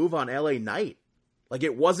hitting a move on LA Knight. Like,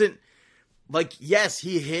 it wasn't... Like, yes,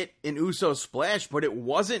 he hit an Uso splash, but it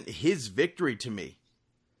wasn't his victory to me.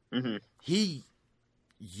 Mm-hmm. He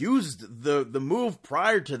used the move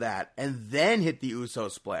prior to that and then hit the Uso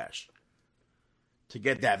splash to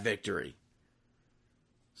get that victory.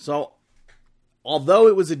 So, although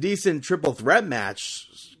it was a decent triple threat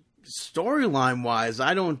match, storyline-wise,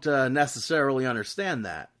 I don't necessarily understand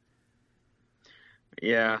that.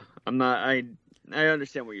 Yeah, I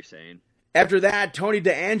understand what you're saying. After that, Tony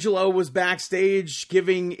D'Angelo was backstage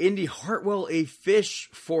giving Indy Hartwell a fish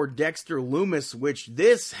for Dexter Lumis, which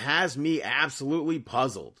this has me absolutely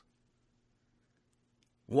puzzled.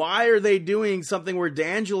 Why are they doing something where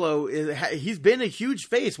D'Angelo, he's been a huge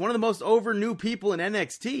face, one of the most over new people in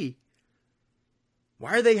NXT.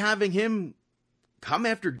 Why are they having him come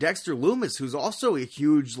after Dexter Lumis, who's also a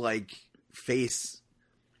huge, face?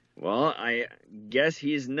 Well, I guess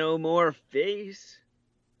he's no more face.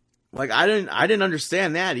 I didn't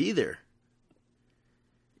understand that either.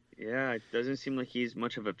 Yeah, it doesn't seem like he's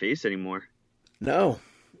much of a face anymore. No.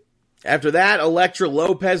 After that, Elektra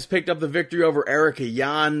Lopez picked up the victory over Erica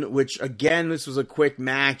Yan, which, again, this was a quick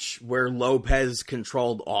match where Lopez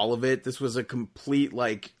controlled all of it. This was a complete,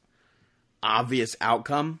 obvious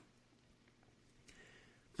outcome.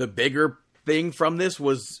 The bigger thing from this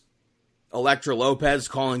was Elektra Lopez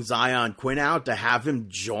calling Zion Quinn out to have him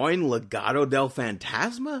join Legado del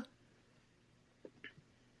Fantasma?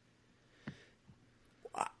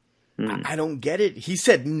 I don't get it. He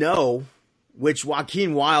said no, which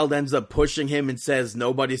Joaquin Wilde ends up pushing him and says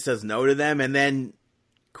nobody says no to them, and then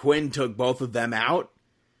Quinn took both of them out.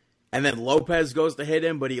 And then Lopez goes to hit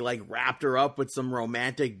him, but he, like, wrapped her up with some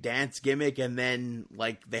romantic dance gimmick, and then,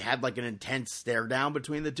 like, they had, like, an intense stare down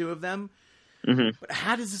between the two of them. Mm-hmm. But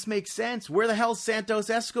how does this make sense? Where the hell's Santos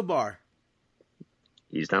Escobar?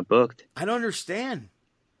 He's not booked. I don't understand.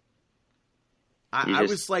 I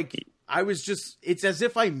was just, it's as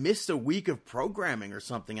if I missed a week of programming or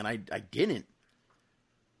something, and I didn't.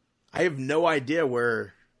 I have no idea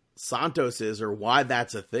where Santos is or why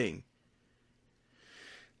that's a thing.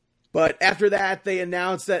 But after that, they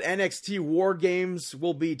announced that NXT War Games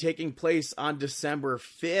will be taking place on December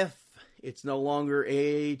 5th. It's no longer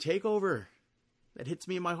a takeover. That hits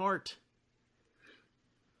me in my heart.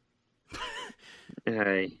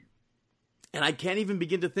 Hey. And I can't even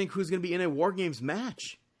begin to think who's going to be in a War Games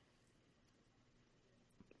match.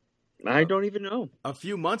 I don't even know. A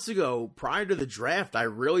few months ago, prior to the draft, I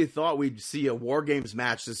really thought we'd see a War Games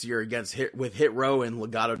match this year with Hit Row and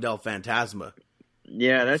Legado del Fantasma.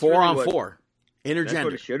 Yeah, that's 4-on-4. Intergender. That's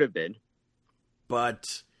what it should have been.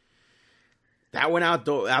 But that went out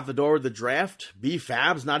the door with the draft.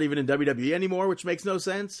 B-Fab's not even in WWE anymore, which makes no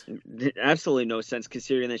sense. Absolutely no sense,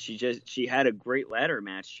 considering that she had a great ladder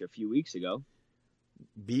match a few weeks ago.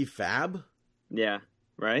 B-Fab? Yeah,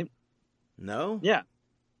 right? No? Yeah.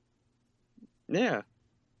 Yeah.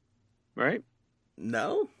 Right?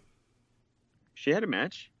 No? She had a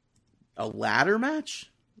match. A ladder match?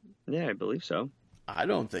 Yeah, I believe so. I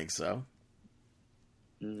don't think so.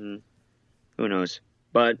 Mm-hmm. Who knows?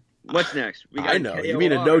 But what's next? We got I know. KOR. You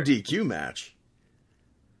mean a no DQ match?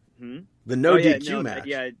 Hmm? The no DQ match.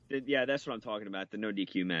 Yeah, that's what I'm talking about. The no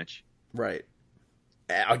DQ match. Right.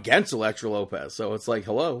 Against Elektra Lopez. So it's like,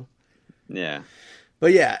 hello. Yeah.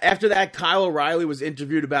 But yeah, after that, Kyle O'Reilly was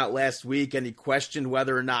interviewed about last week, and he questioned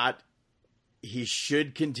whether or not he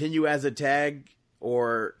should continue as a tag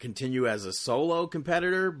or continue as a solo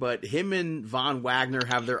competitor, but him and Von Wagner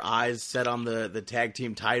have their eyes set on the tag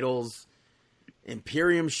team titles.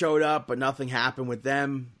 Imperium showed up, but nothing happened with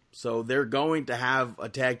them, so they're going to have a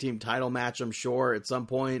tag team title match, I'm sure, at some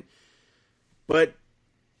point. But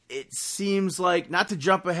it seems like, not to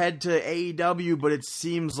jump ahead to AEW, but it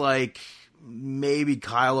seems like maybe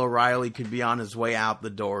Kyle O'Reilly could be on his way out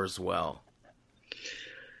the door as well.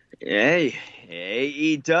 Hey,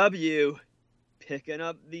 AEW. Picking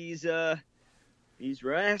up these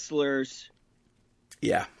wrestlers.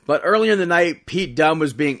 Yeah, but earlier in the night, Pete Dunne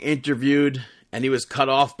was being interviewed, and he was cut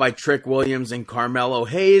off by Trick Williams and Carmelo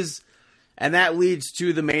Hayes, and that leads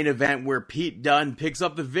to the main event where Pete Dunne picks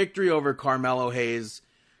up the victory over Carmelo Hayes,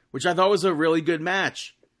 which I thought was a really good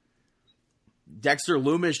match. Dexter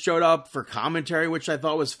Lumis showed up for commentary, which I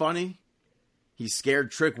thought was funny. He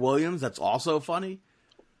scared Trick Williams. That's also funny.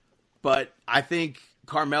 But I think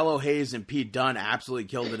Carmelo Hayes and Pete Dunne absolutely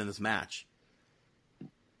killed it in this match.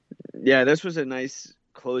 Yeah, this was a nice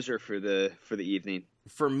closer for the evening.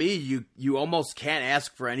 For me, you almost can't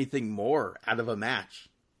ask for anything more out of a match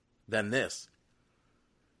than this.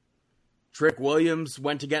 Trick Williams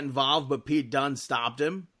went to get involved, but Pete Dunne stopped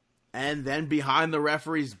him. And then behind the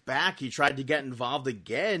referee's back, he tried to get involved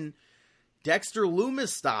again. Dexter Lumis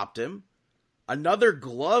stopped him. Another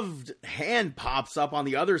gloved hand pops up on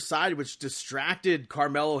the other side, which distracted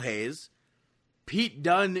Carmelo Hayes. Pete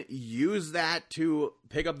Dunne used that to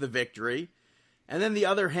pick up the victory. And then the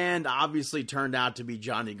other hand obviously turned out to be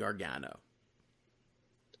Johnny Gargano.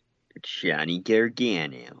 Johnny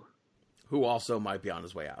Gargano. Who also might be on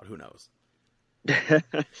his way out. Who knows?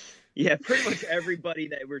 Yeah, pretty much everybody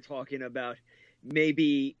that we're talking about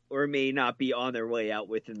maybe or may not be on their way out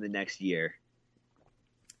within the next year.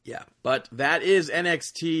 Yeah, but that is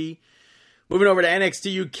NXT. Moving over to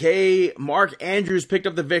NXT UK, Mark Andrews picked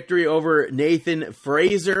up the victory over Nathan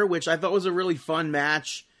Frazer, which I thought was a really fun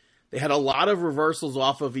match. They had a lot of reversals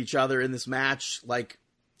off of each other in this match. Like,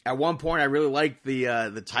 at one point, I really liked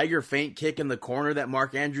the Tiger Feint kick in the corner that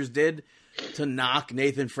Mark Andrews did to knock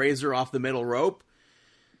Nathan Frazer off the middle rope.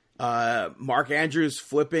 Mark Andrews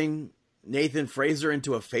flipping Nathan Frazer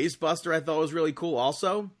into a facebuster I thought was really cool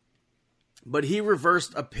also. But he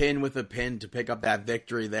reversed a pin with a pin to pick up that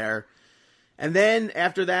victory there. And then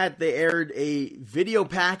after that, they aired a video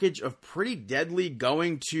package of Pretty Deadly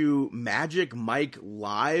going to Magic Mike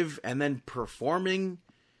Live and then performing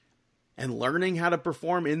and learning how to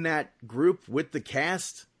perform in that group with the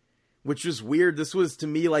cast, which was weird. This was, to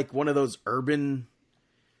me, like one of those urban,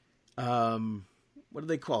 what do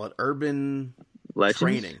they call it? Urban Legends?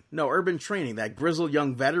 training. No, urban training that grizzled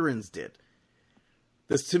young veterans did.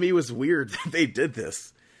 This, to me, was weird that they did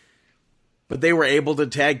this. But they were able to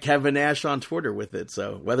tag Kevin Nash on Twitter with it.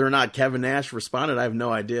 So whether or not Kevin Nash responded, I have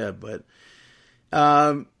no idea. But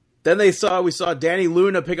then we saw Danny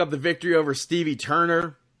Luna pick up the victory over Stevie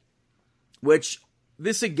Turner, which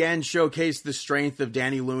this again showcased the strength of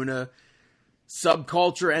Danny Luna.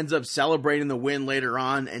 Subculture ends up celebrating the win later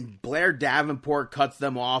on, and Blair Davenport cuts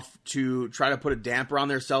them off to try to put a damper on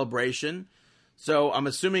their celebration. So I'm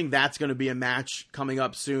assuming that's going to be a match coming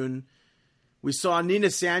up soon. We saw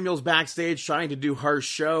Nina Samuels backstage trying to do her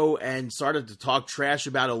show and started to talk trash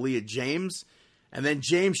about Aaliyah James. And then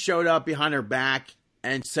James showed up behind her back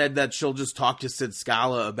and said that she'll just talk to Sid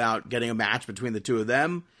Scala about getting a match between the two of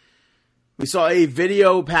them. We saw a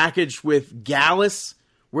video package with Gallus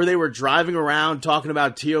where they were driving around talking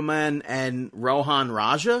about Teoman and Rohan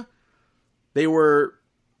Raja. They were,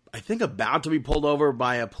 I think, about to be pulled over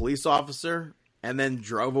by a police officer and then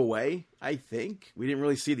drove away, I think. We didn't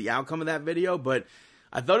really see the outcome of that video, but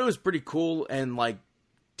I thought it was pretty cool and, like,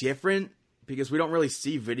 different because we don't really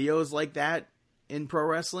see videos like that in pro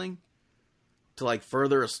wrestling to, like,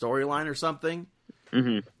 further a storyline or something.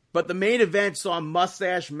 Mm-hmm. But the main event saw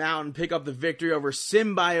Mustache Mountain pick up the victory over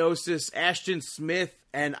Symbiosis, Ashton Smith,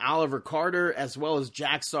 and Oliver Carter, as well as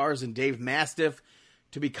Jack Stars and Dave Mastiff,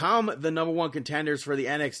 to become the number one contenders for the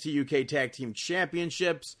NXT UK Tag Team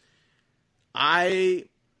Championships. I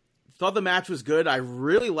thought the match was good. I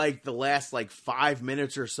really liked the last, 5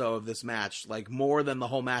 minutes or so of this match, more than the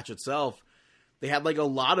whole match itself. They had, a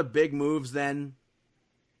lot of big moves then.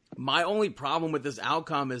 My only problem with this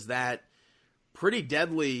outcome is that Pretty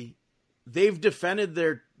Deadly, they've defended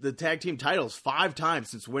the tag team titles 5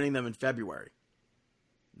 times since winning them in February.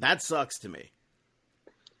 That sucks to me.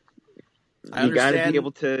 You got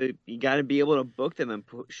to be able to book them and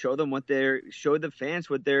show the fans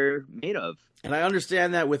what they're made of. And I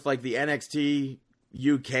understand that with the NXT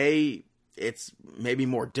UK, it's maybe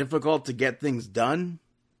more difficult to get things done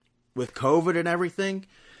with COVID and everything.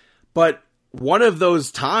 But one of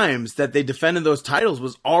those times that they defended those titles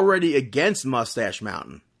was already against Mustache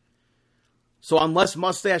Mountain. So unless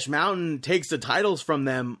Mustache Mountain takes the titles from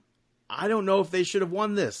them, I don't know if they should have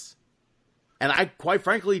won this. And I, quite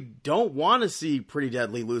frankly, don't want to see Pretty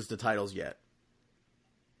Deadly lose the titles yet.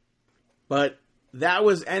 But that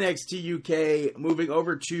was NXT UK. Moving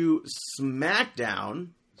over to SmackDown.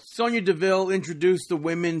 Sonya Deville introduced the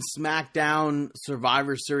Women's SmackDown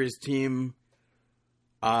Survivor Series team.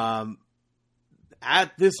 At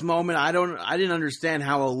this moment, I didn't understand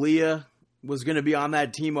how Aaliyah was going to be on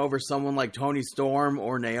that team over someone like Toni Storm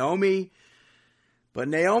or Naomi. But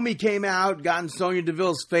Naomi came out, got in Sonya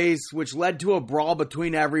Deville's face, which led to a brawl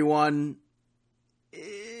between everyone.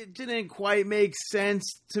 It didn't quite make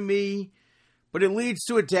sense to me, but it leads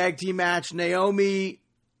to a tag team match. Naomi,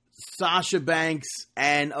 Sasha Banks,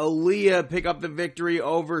 and Aaliyah pick up the victory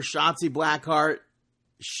over Shotzi Blackheart,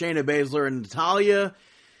 Shayna Baszler, and Natalya.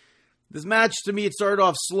 This match, to me, it started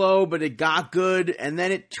off slow, but it got good, and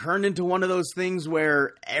then it turned into one of those things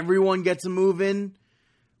where everyone gets a move in.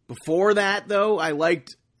 Before that, though, I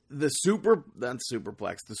liked the suplex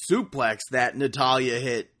that Natalya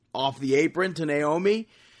hit off the apron to Naomi.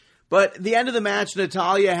 But at the end of the match,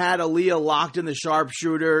 Natalya had Aaliyah locked in the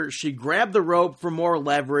sharpshooter. She grabbed the rope for more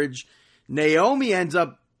leverage. Naomi ends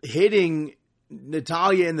up hitting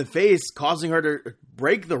Natalya in the face, causing her to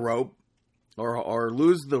break the rope or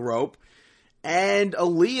lose the rope. And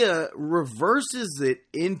Aaliyah reverses it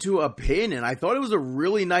into a pin. And I thought it was a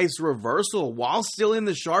really nice reversal while still in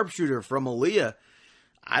the sharpshooter from Aaliyah.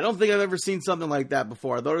 I don't think I've ever seen something like that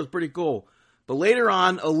before. I thought it was pretty cool. But later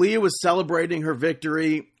on, Aaliyah was celebrating her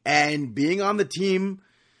victory and being on the team.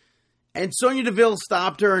 And Sonya Deville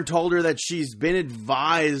stopped her and told her that she's been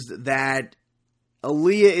advised that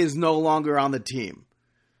Aaliyah is no longer on the team.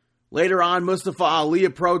 Later on, Mustafa Ali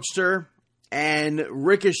approached her, and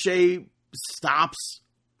Ricochet stops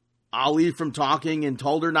Ali from talking and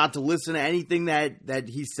told her not to listen to anything that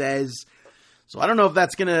he says. So I don't know if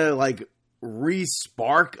that's going to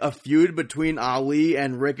re-spark a feud between Ali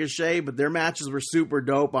and Ricochet, but their matches were super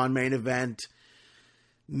dope on Main Event.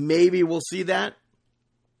 Maybe we'll see that.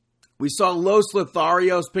 We saw Los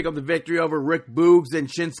Lotharios pick up the victory over Rick Boogs and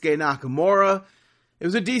Shinsuke Nakamura. It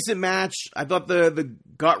was a decent match. I thought the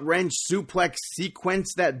gut-wrench suplex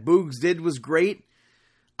sequence that Boogs did was great.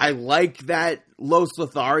 I like that Los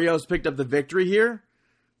Lotharios picked up the victory here.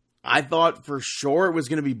 I thought for sure it was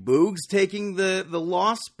going to be Boogs taking the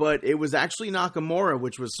loss, but it was actually Nakamura,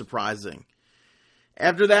 which was surprising.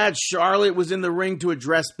 After that, Charlotte was in the ring to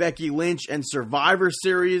address Becky Lynch and Survivor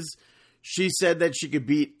Series. She said that she could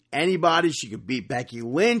beat anybody. She could beat Becky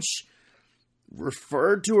Lynch.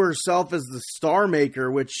 Referred to herself as the Star Maker,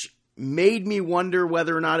 which made me wonder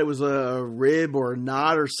whether or not it was a rib or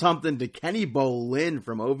not or something to Kenny Bolin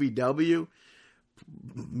from OVW.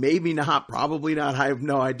 Maybe not, probably not. I have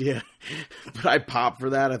no idea. But I popped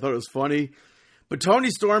for that. I thought it was funny. But Toni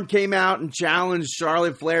Storm came out and challenged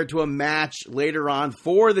Charlotte Flair to a match later on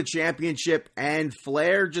for the championship, and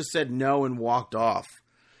Flair just said no and walked off.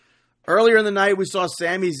 Earlier in the night, we saw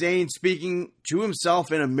Sami Zayn speaking to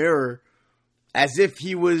himself in a mirror as if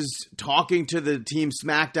he was talking to the Team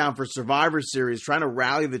SmackDown for Survivor Series, trying to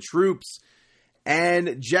rally the troops.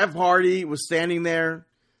 And Jeff Hardy was standing there.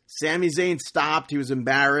 Sami Zayn stopped. He was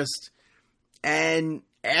embarrassed and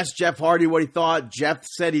asked Jeff Hardy what he thought. Jeff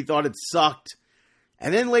said he thought it sucked.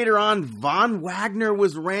 And then later on, Von Wagner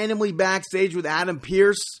was randomly backstage with Adam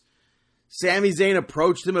Pearce. Sami Zayn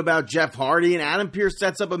approached him about Jeff Hardy, and Adam Pearce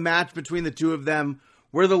sets up a match between the two of them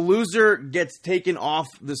where the loser gets taken off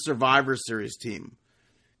the Survivor Series team.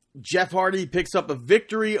 Jeff Hardy picks up a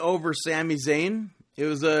victory over Sami Zayn. It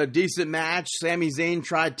was a decent match. Sami Zayn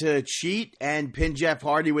tried to cheat and pin Jeff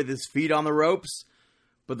Hardy with his feet on the ropes,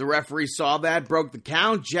 but the referee saw that, broke the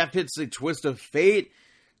count. Jeff hits a twist of fate,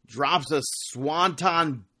 drops a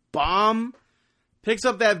swanton bomb, picks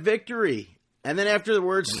up that victory. And then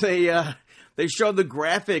afterwards, they showed the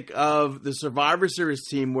graphic of the Survivor Series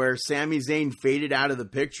team where Sami Zayn faded out of the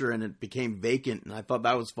picture and it became vacant, and I thought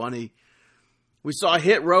that was funny. We saw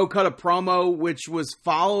Hit Row cut a promo, which was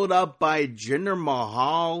followed up by Jinder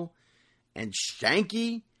Mahal and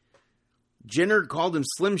Shanky. Jinder called him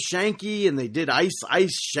Slim Shanky, and they did Ice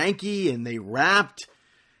Shanky, and they rapped.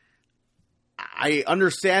 I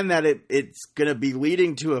understand that it's going to be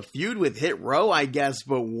leading to a feud with Hit Row, I guess,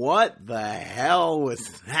 but what the hell was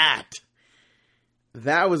that?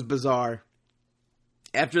 That was bizarre.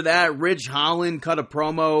 After that, Ridge Holland cut a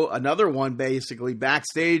promo, another one basically,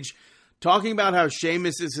 backstage, talking about how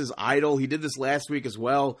Sheamus is his idol. He did this last week as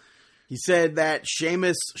well. He said that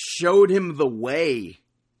Sheamus showed him the way,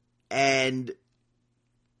 and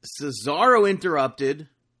Cesaro interrupted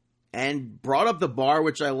and brought up the bar,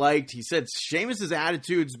 which I liked. He said Sheamus'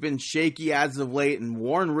 attitude's been shaky as of late and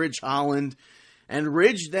warned Ridge Holland. And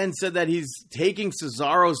Ridge then said that he's taking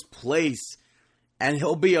Cesaro's place and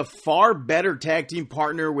he'll be a far better tag team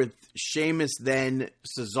partner with Sheamus than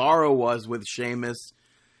Cesaro was with Sheamus.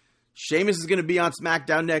 Sheamus is going to be on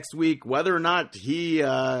SmackDown next week. Whether or not he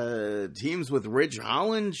teams with Ridge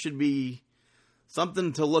Holland should be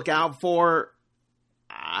something to look out for.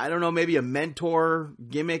 I don't know, maybe a mentor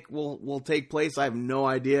gimmick will take place. I have no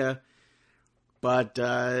idea. But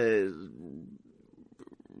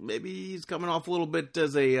maybe he's coming off a little bit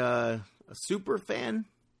as a super fan,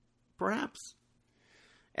 perhaps.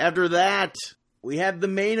 After that, we had the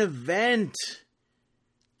main event.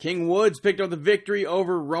 King Woods picked up the victory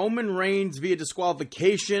over Roman Reigns via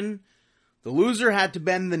disqualification. The loser had to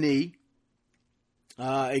bend the knee.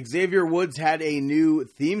 Xavier Woods had a new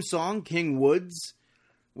theme song, King Woods,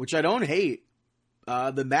 which I don't hate.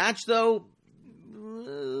 The match, though,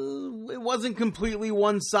 it wasn't completely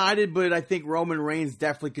one-sided, but I think Roman Reigns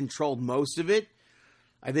definitely controlled most of it.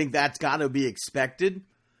 I think that's got to be expected.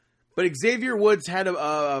 But Xavier Woods had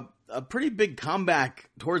a pretty big comeback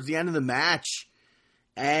towards the end of the match.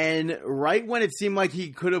 And right when it seemed like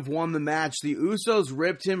he could have won the match, the Usos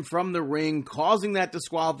ripped him from the ring, causing that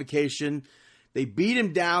disqualification. They beat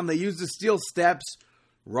him down. They used the steel steps.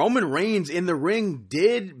 Roman Reigns in the ring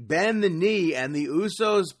did bend the knee, and the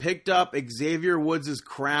Usos picked up Xavier Woods'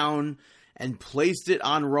 crown and placed it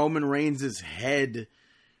on Roman Reigns' head.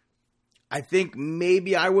 I think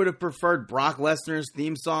maybe I would have preferred Brock Lesnar's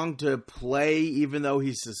theme song to play, even though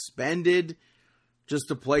he's suspended, just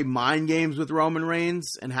to play mind games with Roman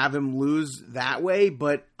Reigns and have him lose that way.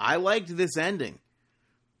 But I liked this ending.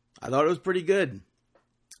 I thought it was pretty good.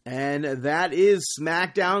 And that is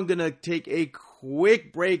SmackDown. Gonna take a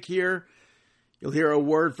quick break here. You'll hear a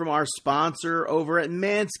word from our sponsor over at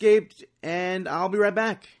Manscaped, and I'll be right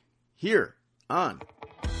back here on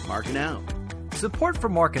Markin Out. Support for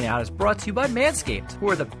Markin Out is brought to you by Manscaped, who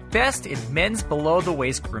are the best in men's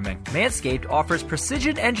below-the-waist grooming. Manscaped offers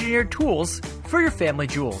precision-engineered tools for your family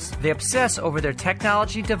jewels. They obsess over their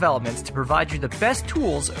technology developments to provide you the best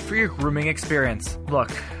tools for your grooming experience. Look,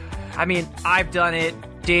 I mean, I've done it.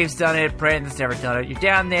 Dave's done it. Brandon's never done it. You're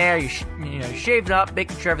down there, you're shaving up,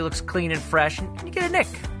 making sure everything looks clean and fresh, and you get a nick.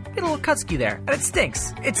 get a little cutski there, and it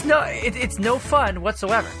stinks. It's no fun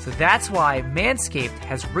whatsoever. So that's why Manscaped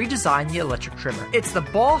has redesigned the electric trimmer. It's the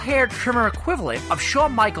ball hair trimmer equivalent of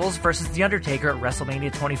Shawn Michaels versus The Undertaker at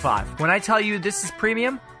WrestleMania 25. When I tell you this is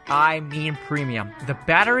premium, I mean premium. The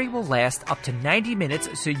battery will last up to 90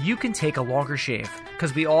 minutes so you can take a longer shave,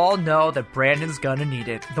 because we all know that Brandon's gonna need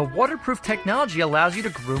it. The waterproof technology allows you to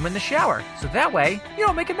groom in the shower, so that way you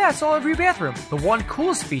don't make a mess all over your bathroom. The one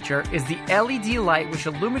coolest feature is the LED light, which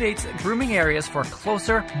illuminates grooming areas for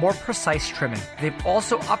closer, more precise trimming. They've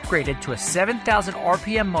also upgraded to a 7,000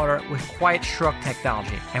 RPM motor with quiet stroke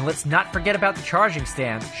technology. And let's not forget about the charging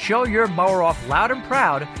stand. Show your mower off loud and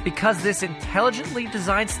proud, because this intelligently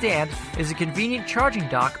designed stand is a convenient charging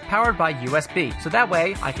dock powered by USB. So that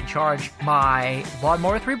way I can charge my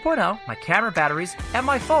Lawnmower 3.0, my camera batteries, and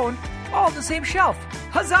my phone all on the same shelf.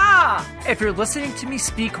 Huzzah! If you're listening to me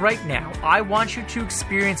speak right now, I want you to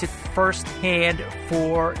experience it firsthand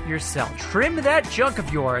for yourself. Trim that junk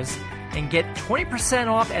of yours and get 20%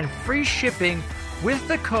 off and free shipping with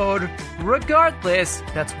the code REGARDLESS,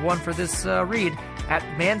 that's one for this read, at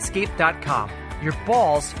manscaped.com. Your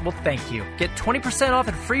balls will thank you. Get 20% off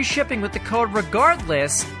and free shipping with the code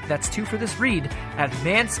REGARDLESS, that's two for this read, at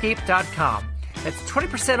manscaped.com. That's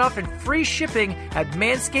 20% off and free shipping at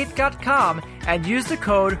manscaped.com, and use the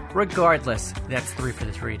code REGARDLESS. That's three for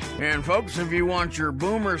this read. And folks, if you want your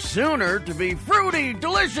boomer sooner to be fruity,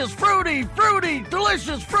 delicious, fruity,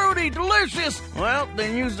 delicious, fruity, delicious, well,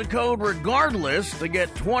 then use the code REGARDLESS to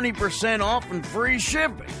get 20% off and free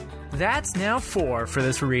shipping. That's now four for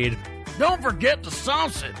this read. Don't forget to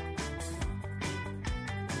sauce it.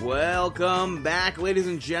 Welcome back, ladies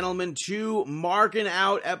and gentlemen, to Markin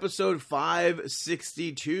Out, episode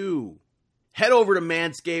 562. Head over to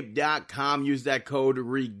manscaped.com, use that code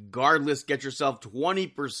REGARDLESS, get yourself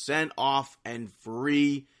 20% off and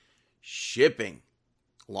free shipping.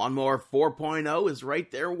 Lawnmower 4.0 is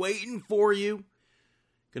right there waiting for you.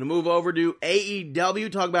 Gonna move over to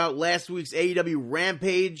AEW, talk about last week's AEW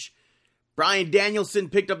Rampage. Bryan Danielson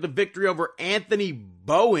picked up the victory over Anthony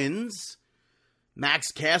Bowens.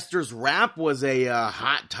 Max Caster's rap was a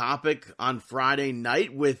hot topic on Friday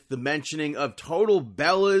night with the mentioning of Total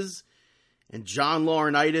Bellas and John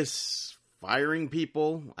Laurinaitis firing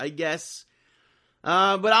people, I guess.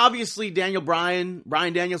 But obviously Bryan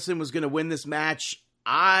Danielson was going to win this match.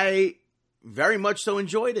 I very much so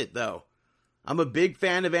enjoyed it, though. I'm a big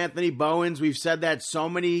fan of Anthony Bowens. We've said that so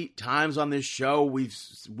many times on this show. We've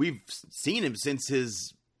seen him since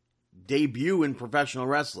his debut in professional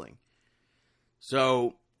wrestling.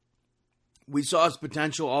 So we saw his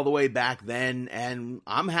potential all the way back then, and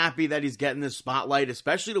I'm happy that he's getting this spotlight,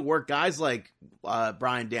 especially to work guys like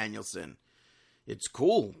Bryan Danielson. It's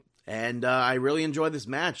cool, and I really enjoyed this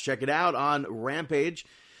match. Check it out on Rampage.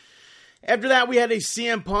 After that, we had a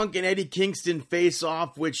CM Punk and Eddie Kingston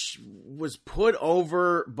face-off, which was put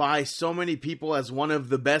over by so many people as one of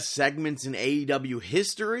the best segments in AEW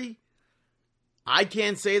history. I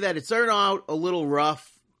can't say that. It started out a little rough.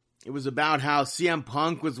 It was about how CM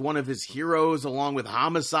Punk was one of his heroes, along with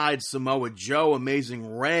Homicide, Samoa Joe, Amazing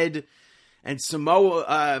Red, and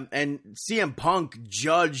CM Punk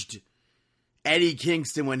judged Eddie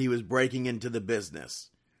Kingston when he was breaking into the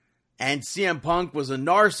business. And CM Punk was a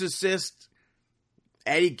narcissist.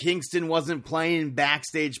 Eddie Kingston wasn't playing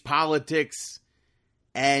backstage politics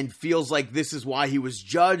and feels like this is why he was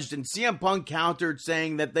judged. And CM Punk countered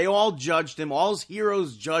saying that they all judged him, all his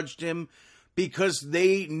heroes judged him because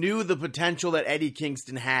they knew the potential that Eddie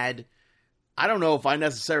Kingston had. I don't know if I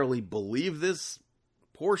necessarily believe this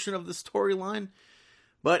portion of the storyline,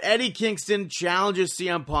 but Eddie Kingston challenges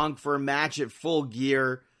CM Punk for a match at Full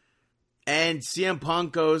Gear. And CM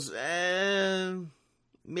Punk goes,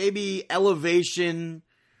 maybe Elevation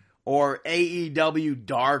or AEW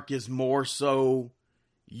Dark is more so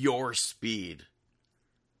your speed.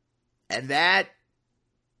 And that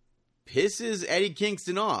pisses Eddie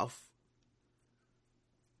Kingston off.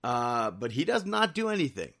 But he does not do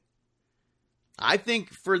anything. I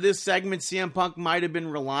think for this segment, CM Punk might have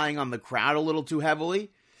been relying on the crowd a little too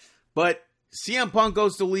heavily. But CM Punk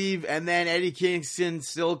goes to leave, and then Eddie Kingston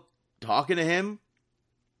still talking to him.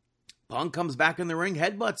 Punk comes back in the ring,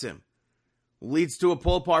 headbutts him. Leads to a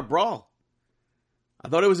pull-apart brawl. I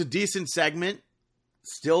thought it was a decent segment.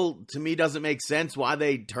 Still, to me, doesn't make sense why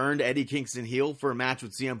they turned Eddie Kingston heel for a match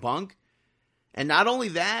with CM Punk. And not only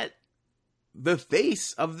that, the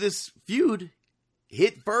face of this feud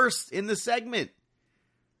hit first in the segment.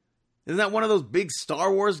 Isn't that one of those big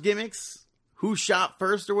Star Wars gimmicks? Who shot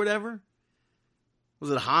first or whatever? Was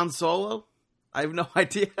it Han Solo? I have no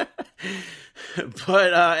idea.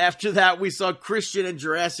 But after that, we saw Christian and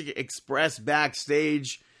Jurassic Express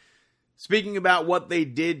backstage. speaking about what they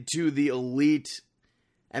did to the Elite,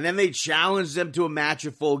 and then they challenged them to a match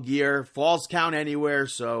of Full Gear, Falls Count Anywhere,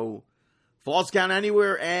 so Falls Count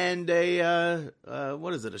Anywhere and a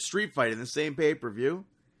street fight in the same pay-per-view.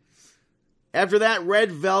 After that,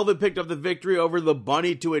 Red Velvet picked up the victory over the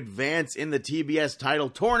Bunny to advance in the TBS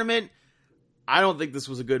title tournament. I don't think this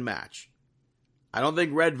was a good match. I don't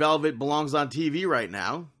think Red Velvet belongs on TV right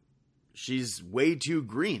now. She's way too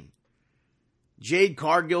green. Jade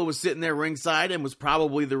Cargill was sitting there ringside and was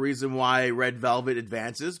probably the reason why Red Velvet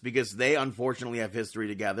advances, because they unfortunately have history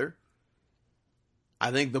together. I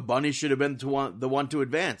think the Bunny should have been the one to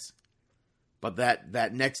advance. But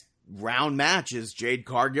that next round match is Jade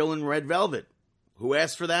Cargill and Red Velvet. Who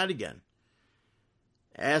asked for that again?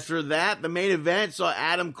 After that, the main event saw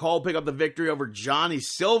Adam Cole pick up the victory over Johnny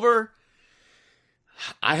Silver.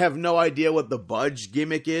 I have no idea what the Budge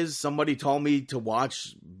gimmick is. Somebody told me to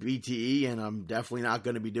watch BTE, and I'm definitely not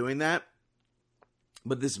going to be doing that.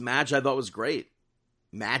 But this match I thought was great.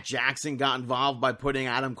 Matt Jackson got involved by putting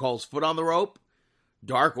Adam Cole's foot on the rope.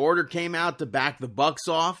 Dark Order came out to back the Bucks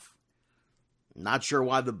off. Not sure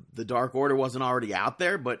why the Dark Order wasn't already out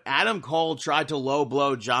there, but Adam Cole tried to low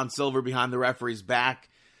blow John Silver behind the referee's back.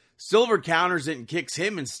 Silver counters it and kicks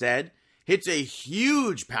him instead. Hits a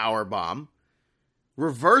huge power bomb.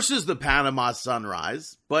 Reverses the Panama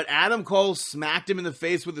Sunrise, but Adam Cole smacked him in the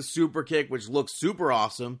face with a super kick, which looked super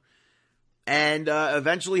awesome, and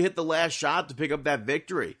eventually hit the last shot to pick up that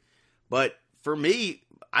victory. But for me,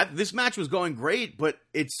 this match was going great, but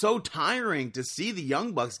it's so tiring to see the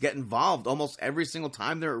Young Bucks get involved almost every single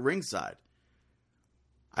time they're at ringside.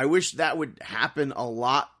 I wish that would happen a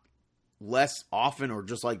lot less often, or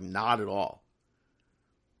just like not at all.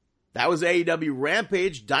 That was AEW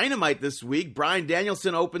Rampage. Dynamite this week. Bryan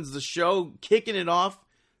Danielson opens the show, kicking it off,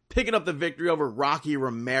 picking up the victory over Rocky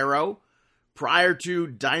Romero. Prior to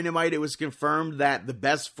Dynamite, it was confirmed that the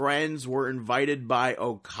Best Friends were invited by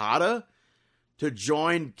Okada to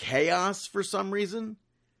join Chaos for some reason.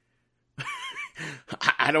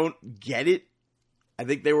 I don't get it. I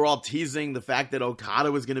think they were all teasing the fact that Okada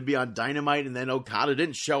was going to be on Dynamite, and then Okada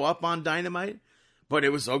didn't show up on Dynamite. But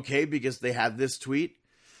it was okay because they had this tweet.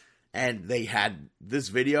 And they had this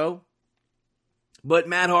video. But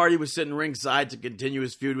Matt Hardy was sitting ringside to continue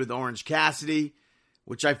his feud with Orange Cassidy,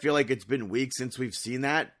 which I feel like it's been weeks since we've seen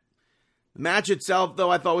that. The match itself, though,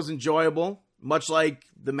 I thought was enjoyable. Much like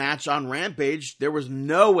the match on Rampage, there was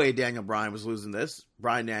no way Daniel Bryan was losing this.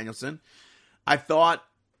 Bryan Danielson. I thought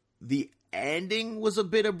the ending was a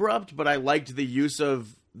bit abrupt, but I liked the use of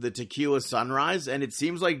the Tequila Sunrise. And it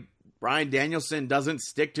seems like Bryan Danielson doesn't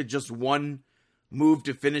stick to just one move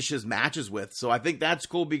to finish his matches with. So I think that's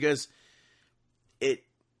cool, because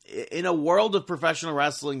in a world of professional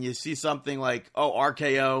wrestling, you see something like,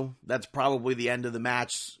 RKO, that's probably the end of the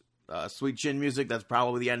match. Sweet Chin Music, that's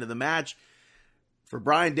probably the end of the match. For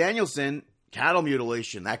Bryan Danielson, cattle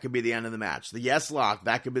mutilation, that could be the end of the match. The Yes Lock,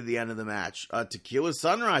 that could be the end of the match. Tequila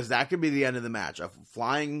Sunrise, that could be the end of the match. A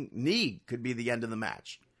flying knee could be the end of the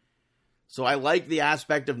match. So I like the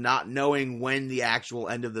aspect of not knowing when the actual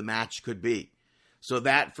end of the match could be. So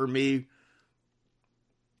that, for me,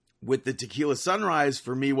 with the Tequila Sunrise,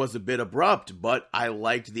 for me was a bit abrupt, but I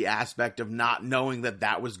liked the aspect of not knowing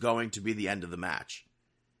that was going to be the end of the match.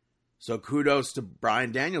 So kudos to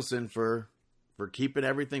Bryan Danielson for keeping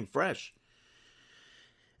everything fresh.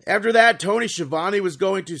 After that, Tony Schiavone was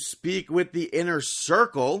going to speak with the Inner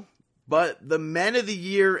Circle, but the Men of the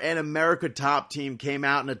Year and America Top Team came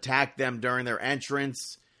out and attacked them during their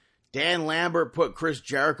entrance. Dan Lambert put Chris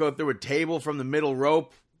Jericho through a table from the middle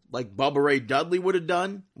rope like Bubba Ray Dudley would have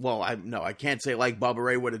done. Well, I can't say like Bubba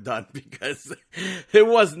Ray would have done, because it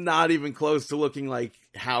was not even close to looking like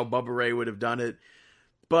how Bubba Ray would have done it.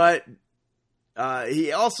 But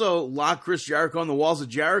he also locked Chris Jericho on the walls of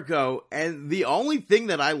Jericho. And the only thing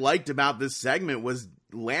that I liked about this segment was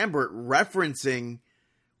Lambert referencing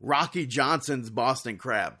Rocky Johnson's Boston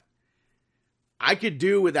Crab. I could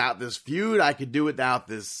do without this feud. I could do without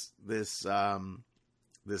this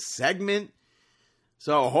segment.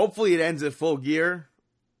 So hopefully it ends at Full Gear.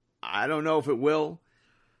 I don't know if it will,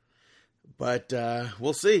 but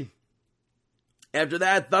we'll see. After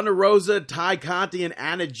that, Thunder Rosa, Ty Conti, and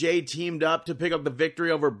Anna Jay teamed up to pick up the victory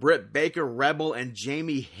over Britt Baker, Rebel, and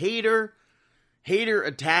Jamie Hayter. Hayter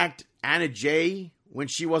attacked Anna Jay when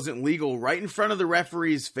she wasn't legal right in front of the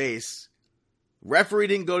referee's face. Referee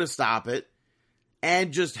didn't go to stop it,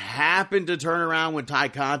 and just happened to turn around when Ty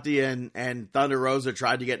Conti and Thunder Rosa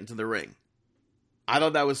tried to get into the ring. I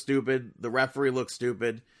thought that was stupid. The referee looked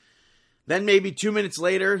stupid. Then maybe 2 minutes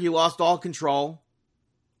later, he lost all control,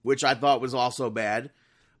 which I thought was also bad.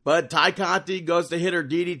 But Ty Conti goes to hit her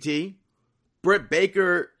DDT. Britt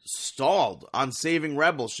Baker stalled on saving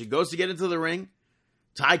Rebel. She goes to get into the ring.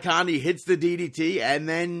 Ty Conti hits the DDT, and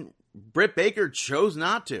then Britt Baker chose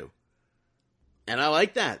not to. And I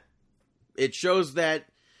like that. It shows that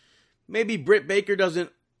maybe Britt Baker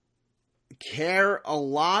doesn't care a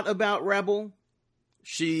lot about Rebel.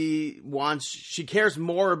 She cares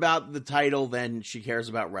more about the title than she cares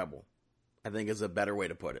about Rebel, I think is a better way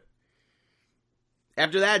to put it.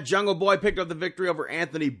 After that, Jungle Boy picked up the victory over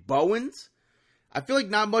Anthony Bowens. I feel like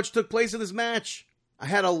not much took place in this match. I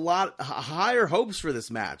had a lot higher hopes for this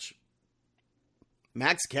match.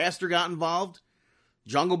 Max Caster got involved.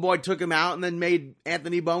 Jungle Boy took him out and then made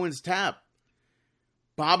Anthony Bowens tap.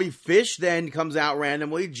 Bobby Fish then comes out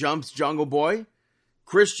randomly, jumps Jungle Boy.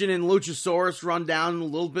 Christian and Luchasaurus run down a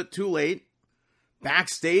little bit too late.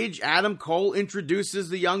 Backstage, Adam Cole introduces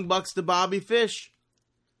the Young Bucks to Bobby Fish.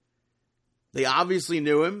 They obviously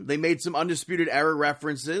knew him. They made some Undisputed Era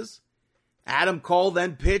references. Adam Cole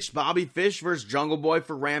then pitched Bobby Fish versus Jungle Boy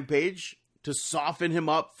for Rampage to soften him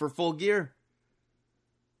up for Full Gear.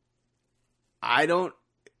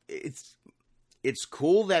 It's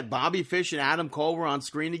cool that Bobby Fish and Adam Cole were on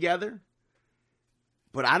screen together,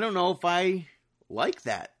 but I don't know if I like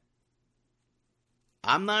that.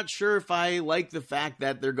 I'm not sure if I like the fact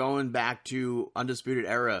that they're going back to Undisputed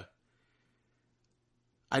Era.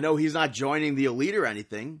 I know he's not joining the Elite or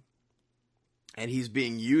anything, and he's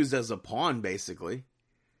being used as a pawn, basically.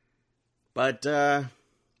 But, I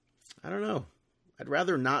don't know. I'd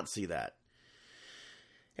rather not see that.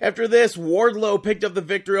 After this, Wardlow picked up the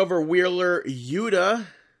victory over Wheeler Yuta.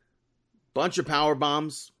 Bunch of power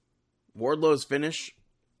bombs. Wardlow's finish.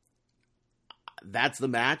 That's the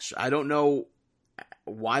match. I don't know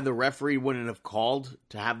why the referee wouldn't have called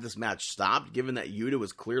to have this match stopped, given that Yuta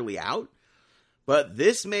was clearly out. But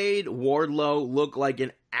this made Wardlow look like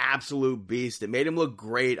an absolute beast. It made him look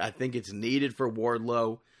great. I think it's needed for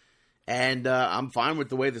Wardlow. And I'm fine with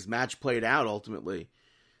the way this match played out, ultimately.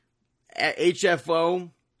 HFO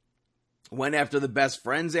went after the Best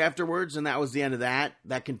Friends afterwards, and that was the end of that.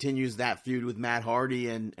 That continues that feud with Matt Hardy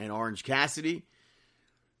and Orange Cassidy.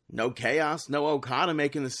 No chaos, no Okada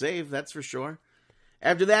making the save, that's for sure.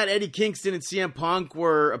 After that, Eddie Kingston and CM Punk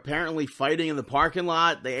were apparently fighting in the parking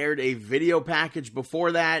lot. They aired a video package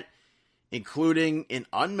before that, including an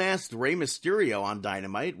unmasked Rey Mysterio on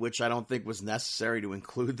Dynamite, which I don't think was necessary to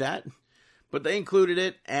include that. But they included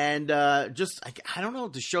it, and I don't know,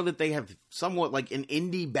 to show that they have somewhat like an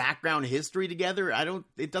indie background history together.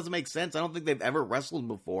 It doesn't make sense. I don't think they've ever wrestled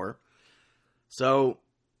before. So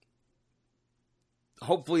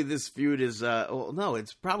hopefully this feud is,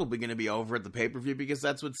 it's probably going to be over at the pay-per-view because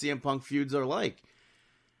that's what CM Punk feuds are like.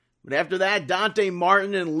 But after that, Dante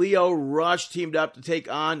Martin and Leo Rush teamed up to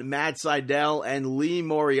take on Matt Sydal and Lee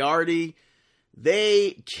Moriarty.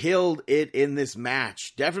 They killed it in this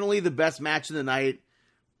match. Definitely the best match of the night.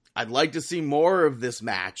 I'd like to see more of this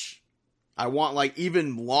match. I want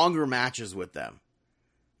even longer matches with them.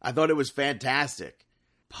 I thought it was fantastic.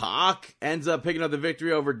 Pac ends up picking up the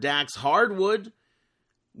victory over Dax Hardwood,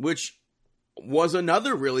 which was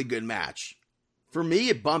another really good match. For me,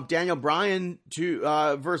 it bumped Daniel Bryan to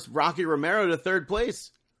versus Rocky Romero to third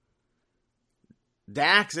place.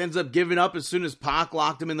 Dax ends up giving up as soon as Pac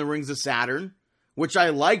locked him in the rings of Saturn, which I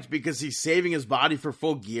liked because he's saving his body for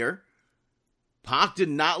Full Gear. Pac did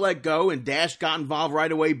not let go, and Dash got involved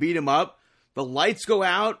right away, beat him up. The lights go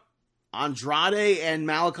out. Andrade and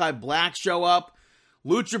Malachi Black show up.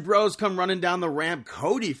 Lucha Bros come running down the ramp.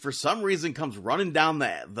 Cody, for some reason, comes running down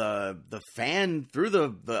the fan through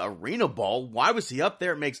the arena bowl. Why was he up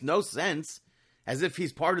there? It makes no sense. As if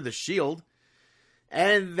he's part of the Shield.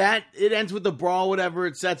 And it ends with the brawl, whatever.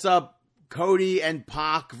 It sets up Cody and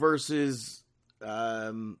Pac versus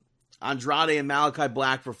Andrade and Malachi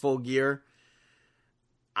Black for Full Gear.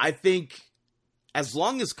 I think as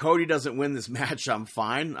long as Cody doesn't win this match, I'm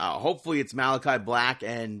fine. Hopefully it's Malachi Black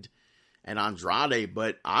and Andrade,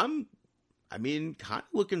 but I'm kind of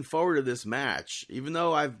looking forward to this match, even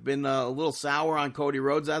though I've been a little sour on Cody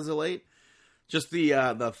Rhodes as of late. Just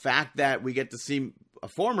the fact that we get to see a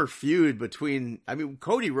former feud between,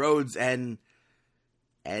 Cody Rhodes and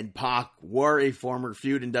Pac were a former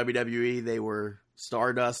feud in WWE. They were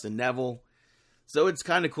Stardust and Neville, so it's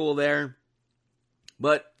kind of cool there.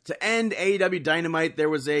 But to end AEW Dynamite, there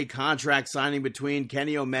was a contract signing between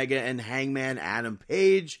Kenny Omega and Hangman Adam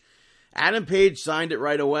Page. Adam Page signed it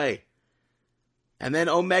right away. And then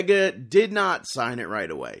Omega did not sign it right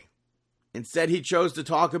away. Instead, he chose to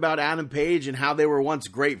talk about Adam Page and how they were once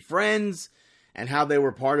great friends and how they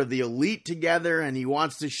were part of the Elite together, and he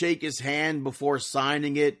wants to shake his hand before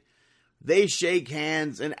signing it. They shake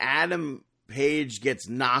hands, and Adam Page gets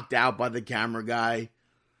knocked out by the camera guy,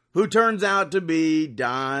 who turns out to be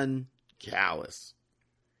Don Callis.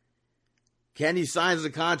 Kenny signs the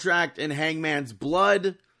contract in Hangman's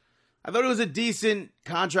blood. I thought it was a decent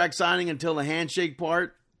contract signing until the handshake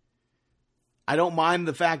part. I don't mind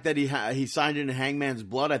the fact that he signed it in Hangman's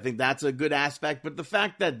blood. I think that's a good aspect. But the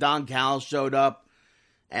fact that Don Callis showed up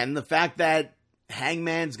and the fact that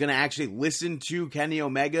Hangman's going to actually listen to Kenny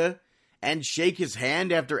Omega and shake his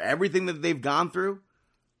hand after everything that they've gone through,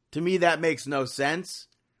 to me that makes no sense.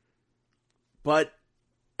 But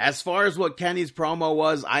as far as what Kenny's promo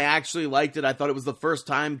was, I actually liked it. I thought it was the first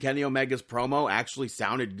time Kenny Omega's promo actually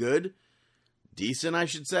sounded good. Decent, I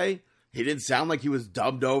should say. He didn't sound like he was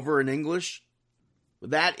dubbed over in English.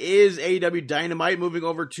 But that is AEW Dynamite. Moving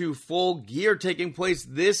over to Full Gear, taking place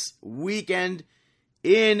this weekend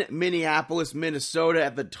in Minneapolis, Minnesota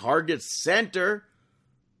at the Target Center.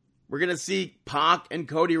 We're going to see Pac and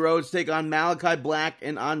Cody Rhodes take on Malachi Black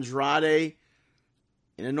and Andrade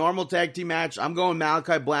in a normal tag team match. I'm going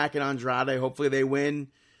Malachi Black and Andrade. Hopefully they win.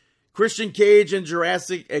 Christian Cage and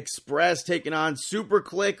Jurassic Express taking on Super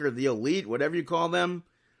Click or the Elite, whatever you call them.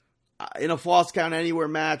 In a Falls Count Anywhere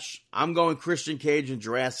match, I'm going Christian Cage and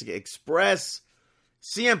Jurassic Express.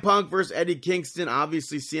 CM Punk versus Eddie Kingston.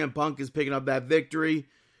 Obviously, CM Punk is picking up that victory.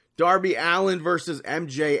 Darby Allin versus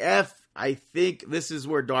MJF. I think this is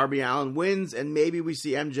where Darby Allin wins, and maybe we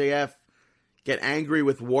see MJF get angry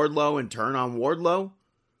with Wardlow and turn on Wardlow.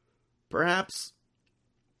 Perhaps.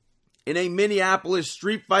 In a Minneapolis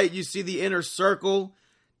street fight, you see the Inner Circle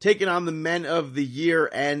taking on the Men of the Year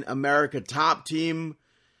and America Top Team.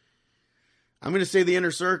 I'm going to say the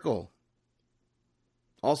Inner Circle.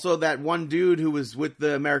 Also, that one dude who was with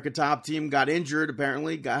the America Top Team got injured,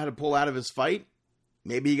 apparently. Had to pull out of his fight.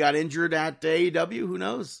 Maybe he got injured at AEW. Who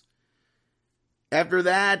knows? After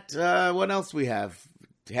that, what else we have?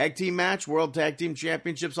 Tag team match. World Tag Team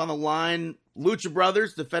Championships on the line. Lucha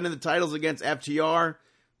Brothers defending the titles against FTR.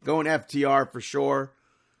 Going FTR for sure.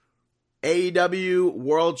 AEW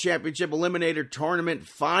World Championship Eliminator Tournament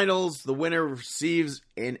Finals. The winner receives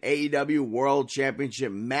an AEW World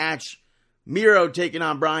Championship match. Miro taking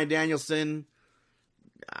on Bryan Danielson.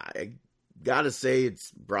 I gotta say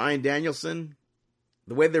it's Bryan Danielson.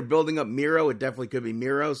 The way they're building up Miro, it definitely could be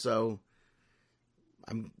Miro, so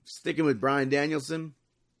I'm sticking with Bryan Danielson.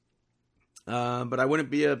 But I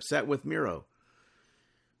wouldn't be upset with Miro.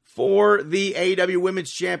 For the AEW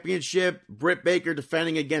Women's Championship, Britt Baker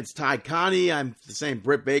defending against Ty Conti. I'm saying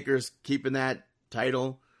Britt Baker's keeping that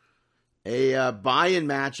title. A buy-in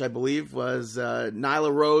match, I believe, was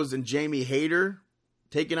Nyla Rose and Jamie Hayter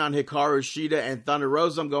taking on Hikaru Shida and Thunder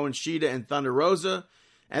Rosa. I'm going Shida and Thunder Rosa.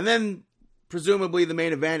 And then, presumably, the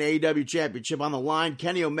main event, AEW Championship on the line.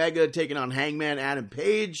 Kenny Omega taking on Hangman Adam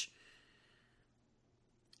Page.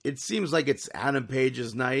 It seems like it's Adam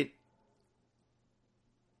Page's night.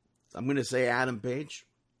 I'm going to say Adam Page.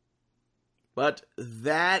 But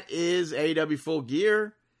that is AEW Full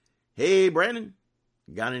Gear. Hey, Brandon,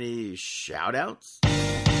 got any shout-outs?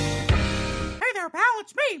 Hey there, pal,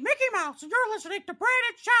 it's me, Mickey Mouse, and you're listening to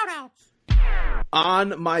Brandon Shoutouts.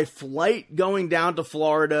 On my flight going down to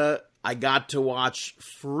Florida, I got to watch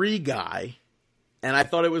Free Guy, and I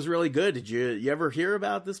thought it was really good. Did you ever hear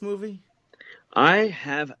about this movie? I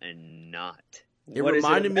have not. It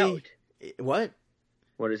reminded me... What?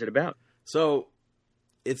 What is it about? So,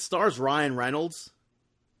 it stars Ryan Reynolds,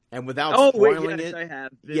 and without spoiling it, I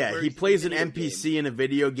have. He plays an NPC in a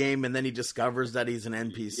video game, and then he discovers that he's an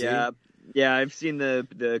NPC. Yeah, I've seen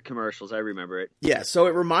the commercials. I remember it. Yeah, so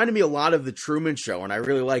it reminded me a lot of The Truman Show, and I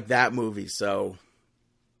really like that movie, so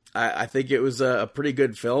I think it was a pretty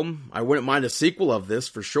good film. I wouldn't mind a sequel of this,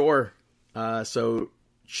 for sure. So,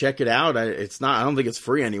 check it out. I don't think it's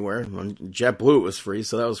free anywhere. On JetBlue it was free,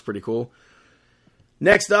 so that was pretty cool.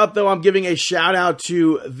 Next up, though, I'm giving a shout-out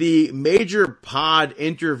to the Major Pod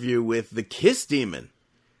interview with the Kiss Demon.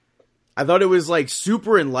 I thought it was,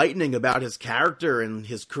 super enlightening about his character and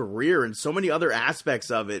his career and so many other aspects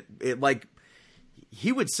of it.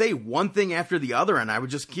 He would say one thing after the other, and I would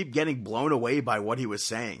just keep getting blown away by what he was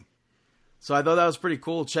saying. So I thought that was pretty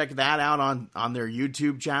cool. Check that out on their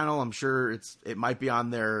YouTube channel. I'm sure it might be on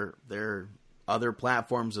their other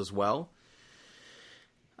platforms as well.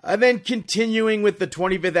 And then continuing with the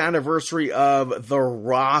 25th anniversary of The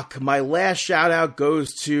Rock, my last shout out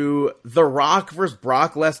goes to The Rock versus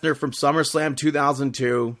Brock Lesnar from SummerSlam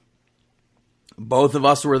 2002. Both of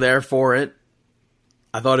us were there for it.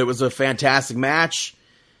 I thought it was a fantastic match.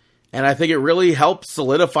 And I think it really helped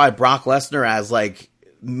solidify Brock Lesnar as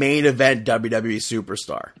main event WWE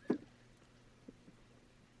superstar.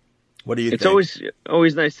 What do you think? It's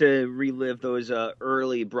always nice to relive those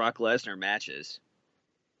early Brock Lesnar matches.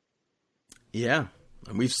 Yeah.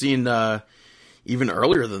 And we've seen even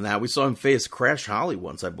earlier than that. We saw him face Crash Holly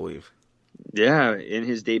once, I believe. Yeah, in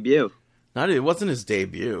his debut. It wasn't his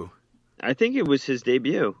debut. I think it was his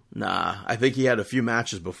debut. Nah, I think he had a few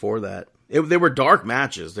matches before that. They were dark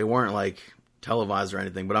matches. They weren't like televised or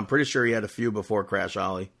anything, but I'm pretty sure he had a few before Crash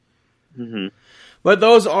Holly. Mm-hmm. But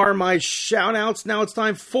those are my shout-outs. Now it's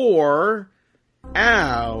time for Mark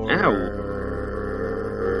Out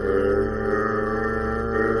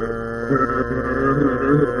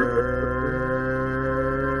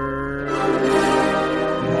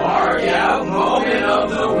Moment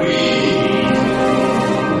of the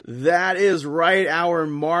Week. That is right, our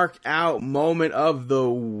Mark Out Moment of the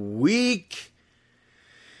Week.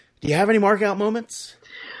 Do you have any Mark Out moments?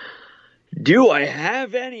 Do I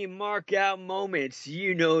have any Mark Out moments?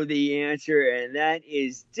 You know the answer, and that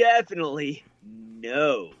is definitely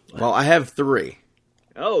no. Well, I have 3.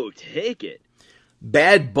 Oh, take it.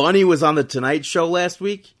 Bad Bunny was on The Tonight Show last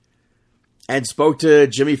week and spoke to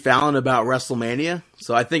Jimmy Fallon about WrestleMania.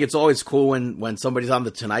 So I think it's always cool when somebody's on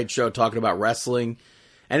The Tonight Show talking about wrestling.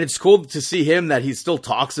 And it's cool to see him that he still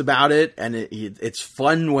talks about it. And it's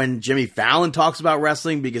fun when Jimmy Fallon talks about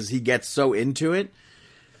wrestling because he gets so into it.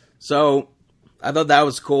 So I thought that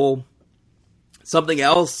was cool. Something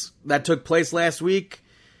else that took place last week,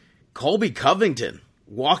 Colby Covington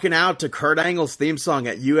walking out to Kurt Angle's theme song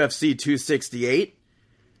at UFC 268,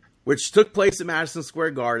 which took place at Madison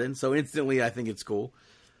Square Garden. So instantly I think it's cool.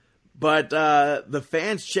 But the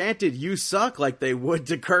fans chanted, "You suck," like they would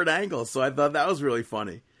to Kurt Angle. So I thought that was really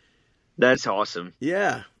funny. That's awesome.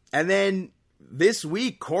 Yeah. And then this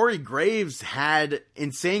week, Corey Graves had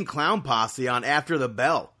Insane Clown Posse on After the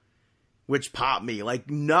Bell, which popped me. Like,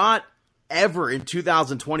 not ever in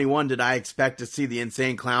 2021 did I expect to see the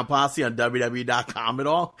Insane Clown Posse on WWE.com at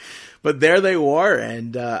all. But there they were,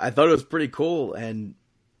 and I thought it was pretty cool. And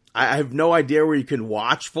I have no idea where you can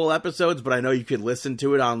watch full episodes, but I know you can listen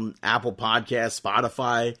to it on Apple Podcasts,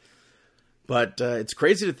 Spotify. But it's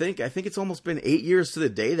crazy to think. I think it's almost been 8 years to the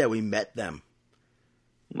day that we met them.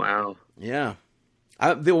 Wow. Yeah.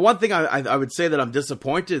 The one thing I would say that I'm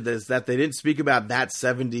disappointed is that they didn't speak about that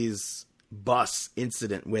 70s bus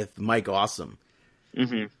incident with Mike Awesome,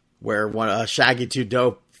 where one Shaggy 2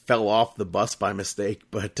 Dope fell off the bus by mistake.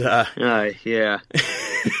 But yeah.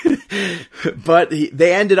 But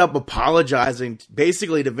they ended up apologizing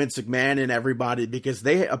basically to Vince McMahon and everybody because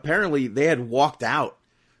they had walked out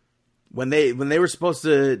when they were supposed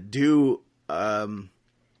to do a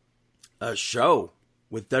show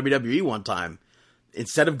with WWE one time.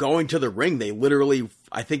 Instead of going to the ring, they literally,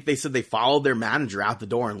 I think they said they followed their manager out the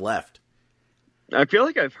door and left. I feel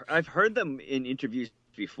like I've heard them in interviews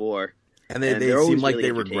before, and they seemed like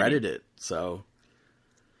they regretted it. So,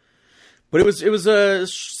 but it was a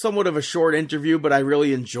somewhat of a short interview, but I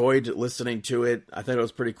really enjoyed listening to it. I thought it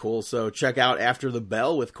was pretty cool. So check out After the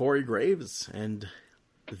Bell with Corey Graves, and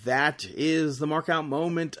that is the Mark Out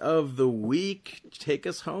Moment of the week. Take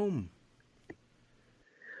us home.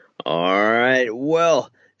 All right.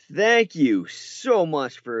 Well, thank you so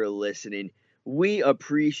much for listening. We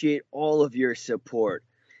appreciate all of your support.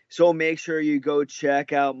 So make sure you go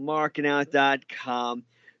check out markinout.com.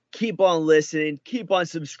 Keep on listening, keep on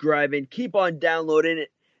subscribing, keep on downloading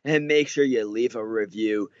it, and make sure you leave a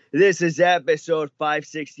review. This is episode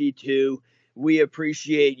 562. We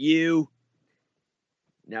appreciate you.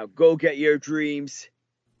 Now go get your dreams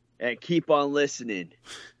and keep on listening.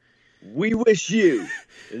 We wish you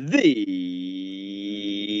the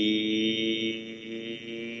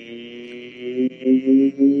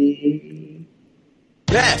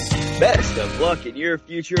best of luck in your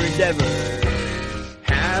future endeavors.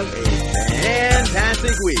 Have a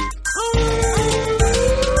fantastic week.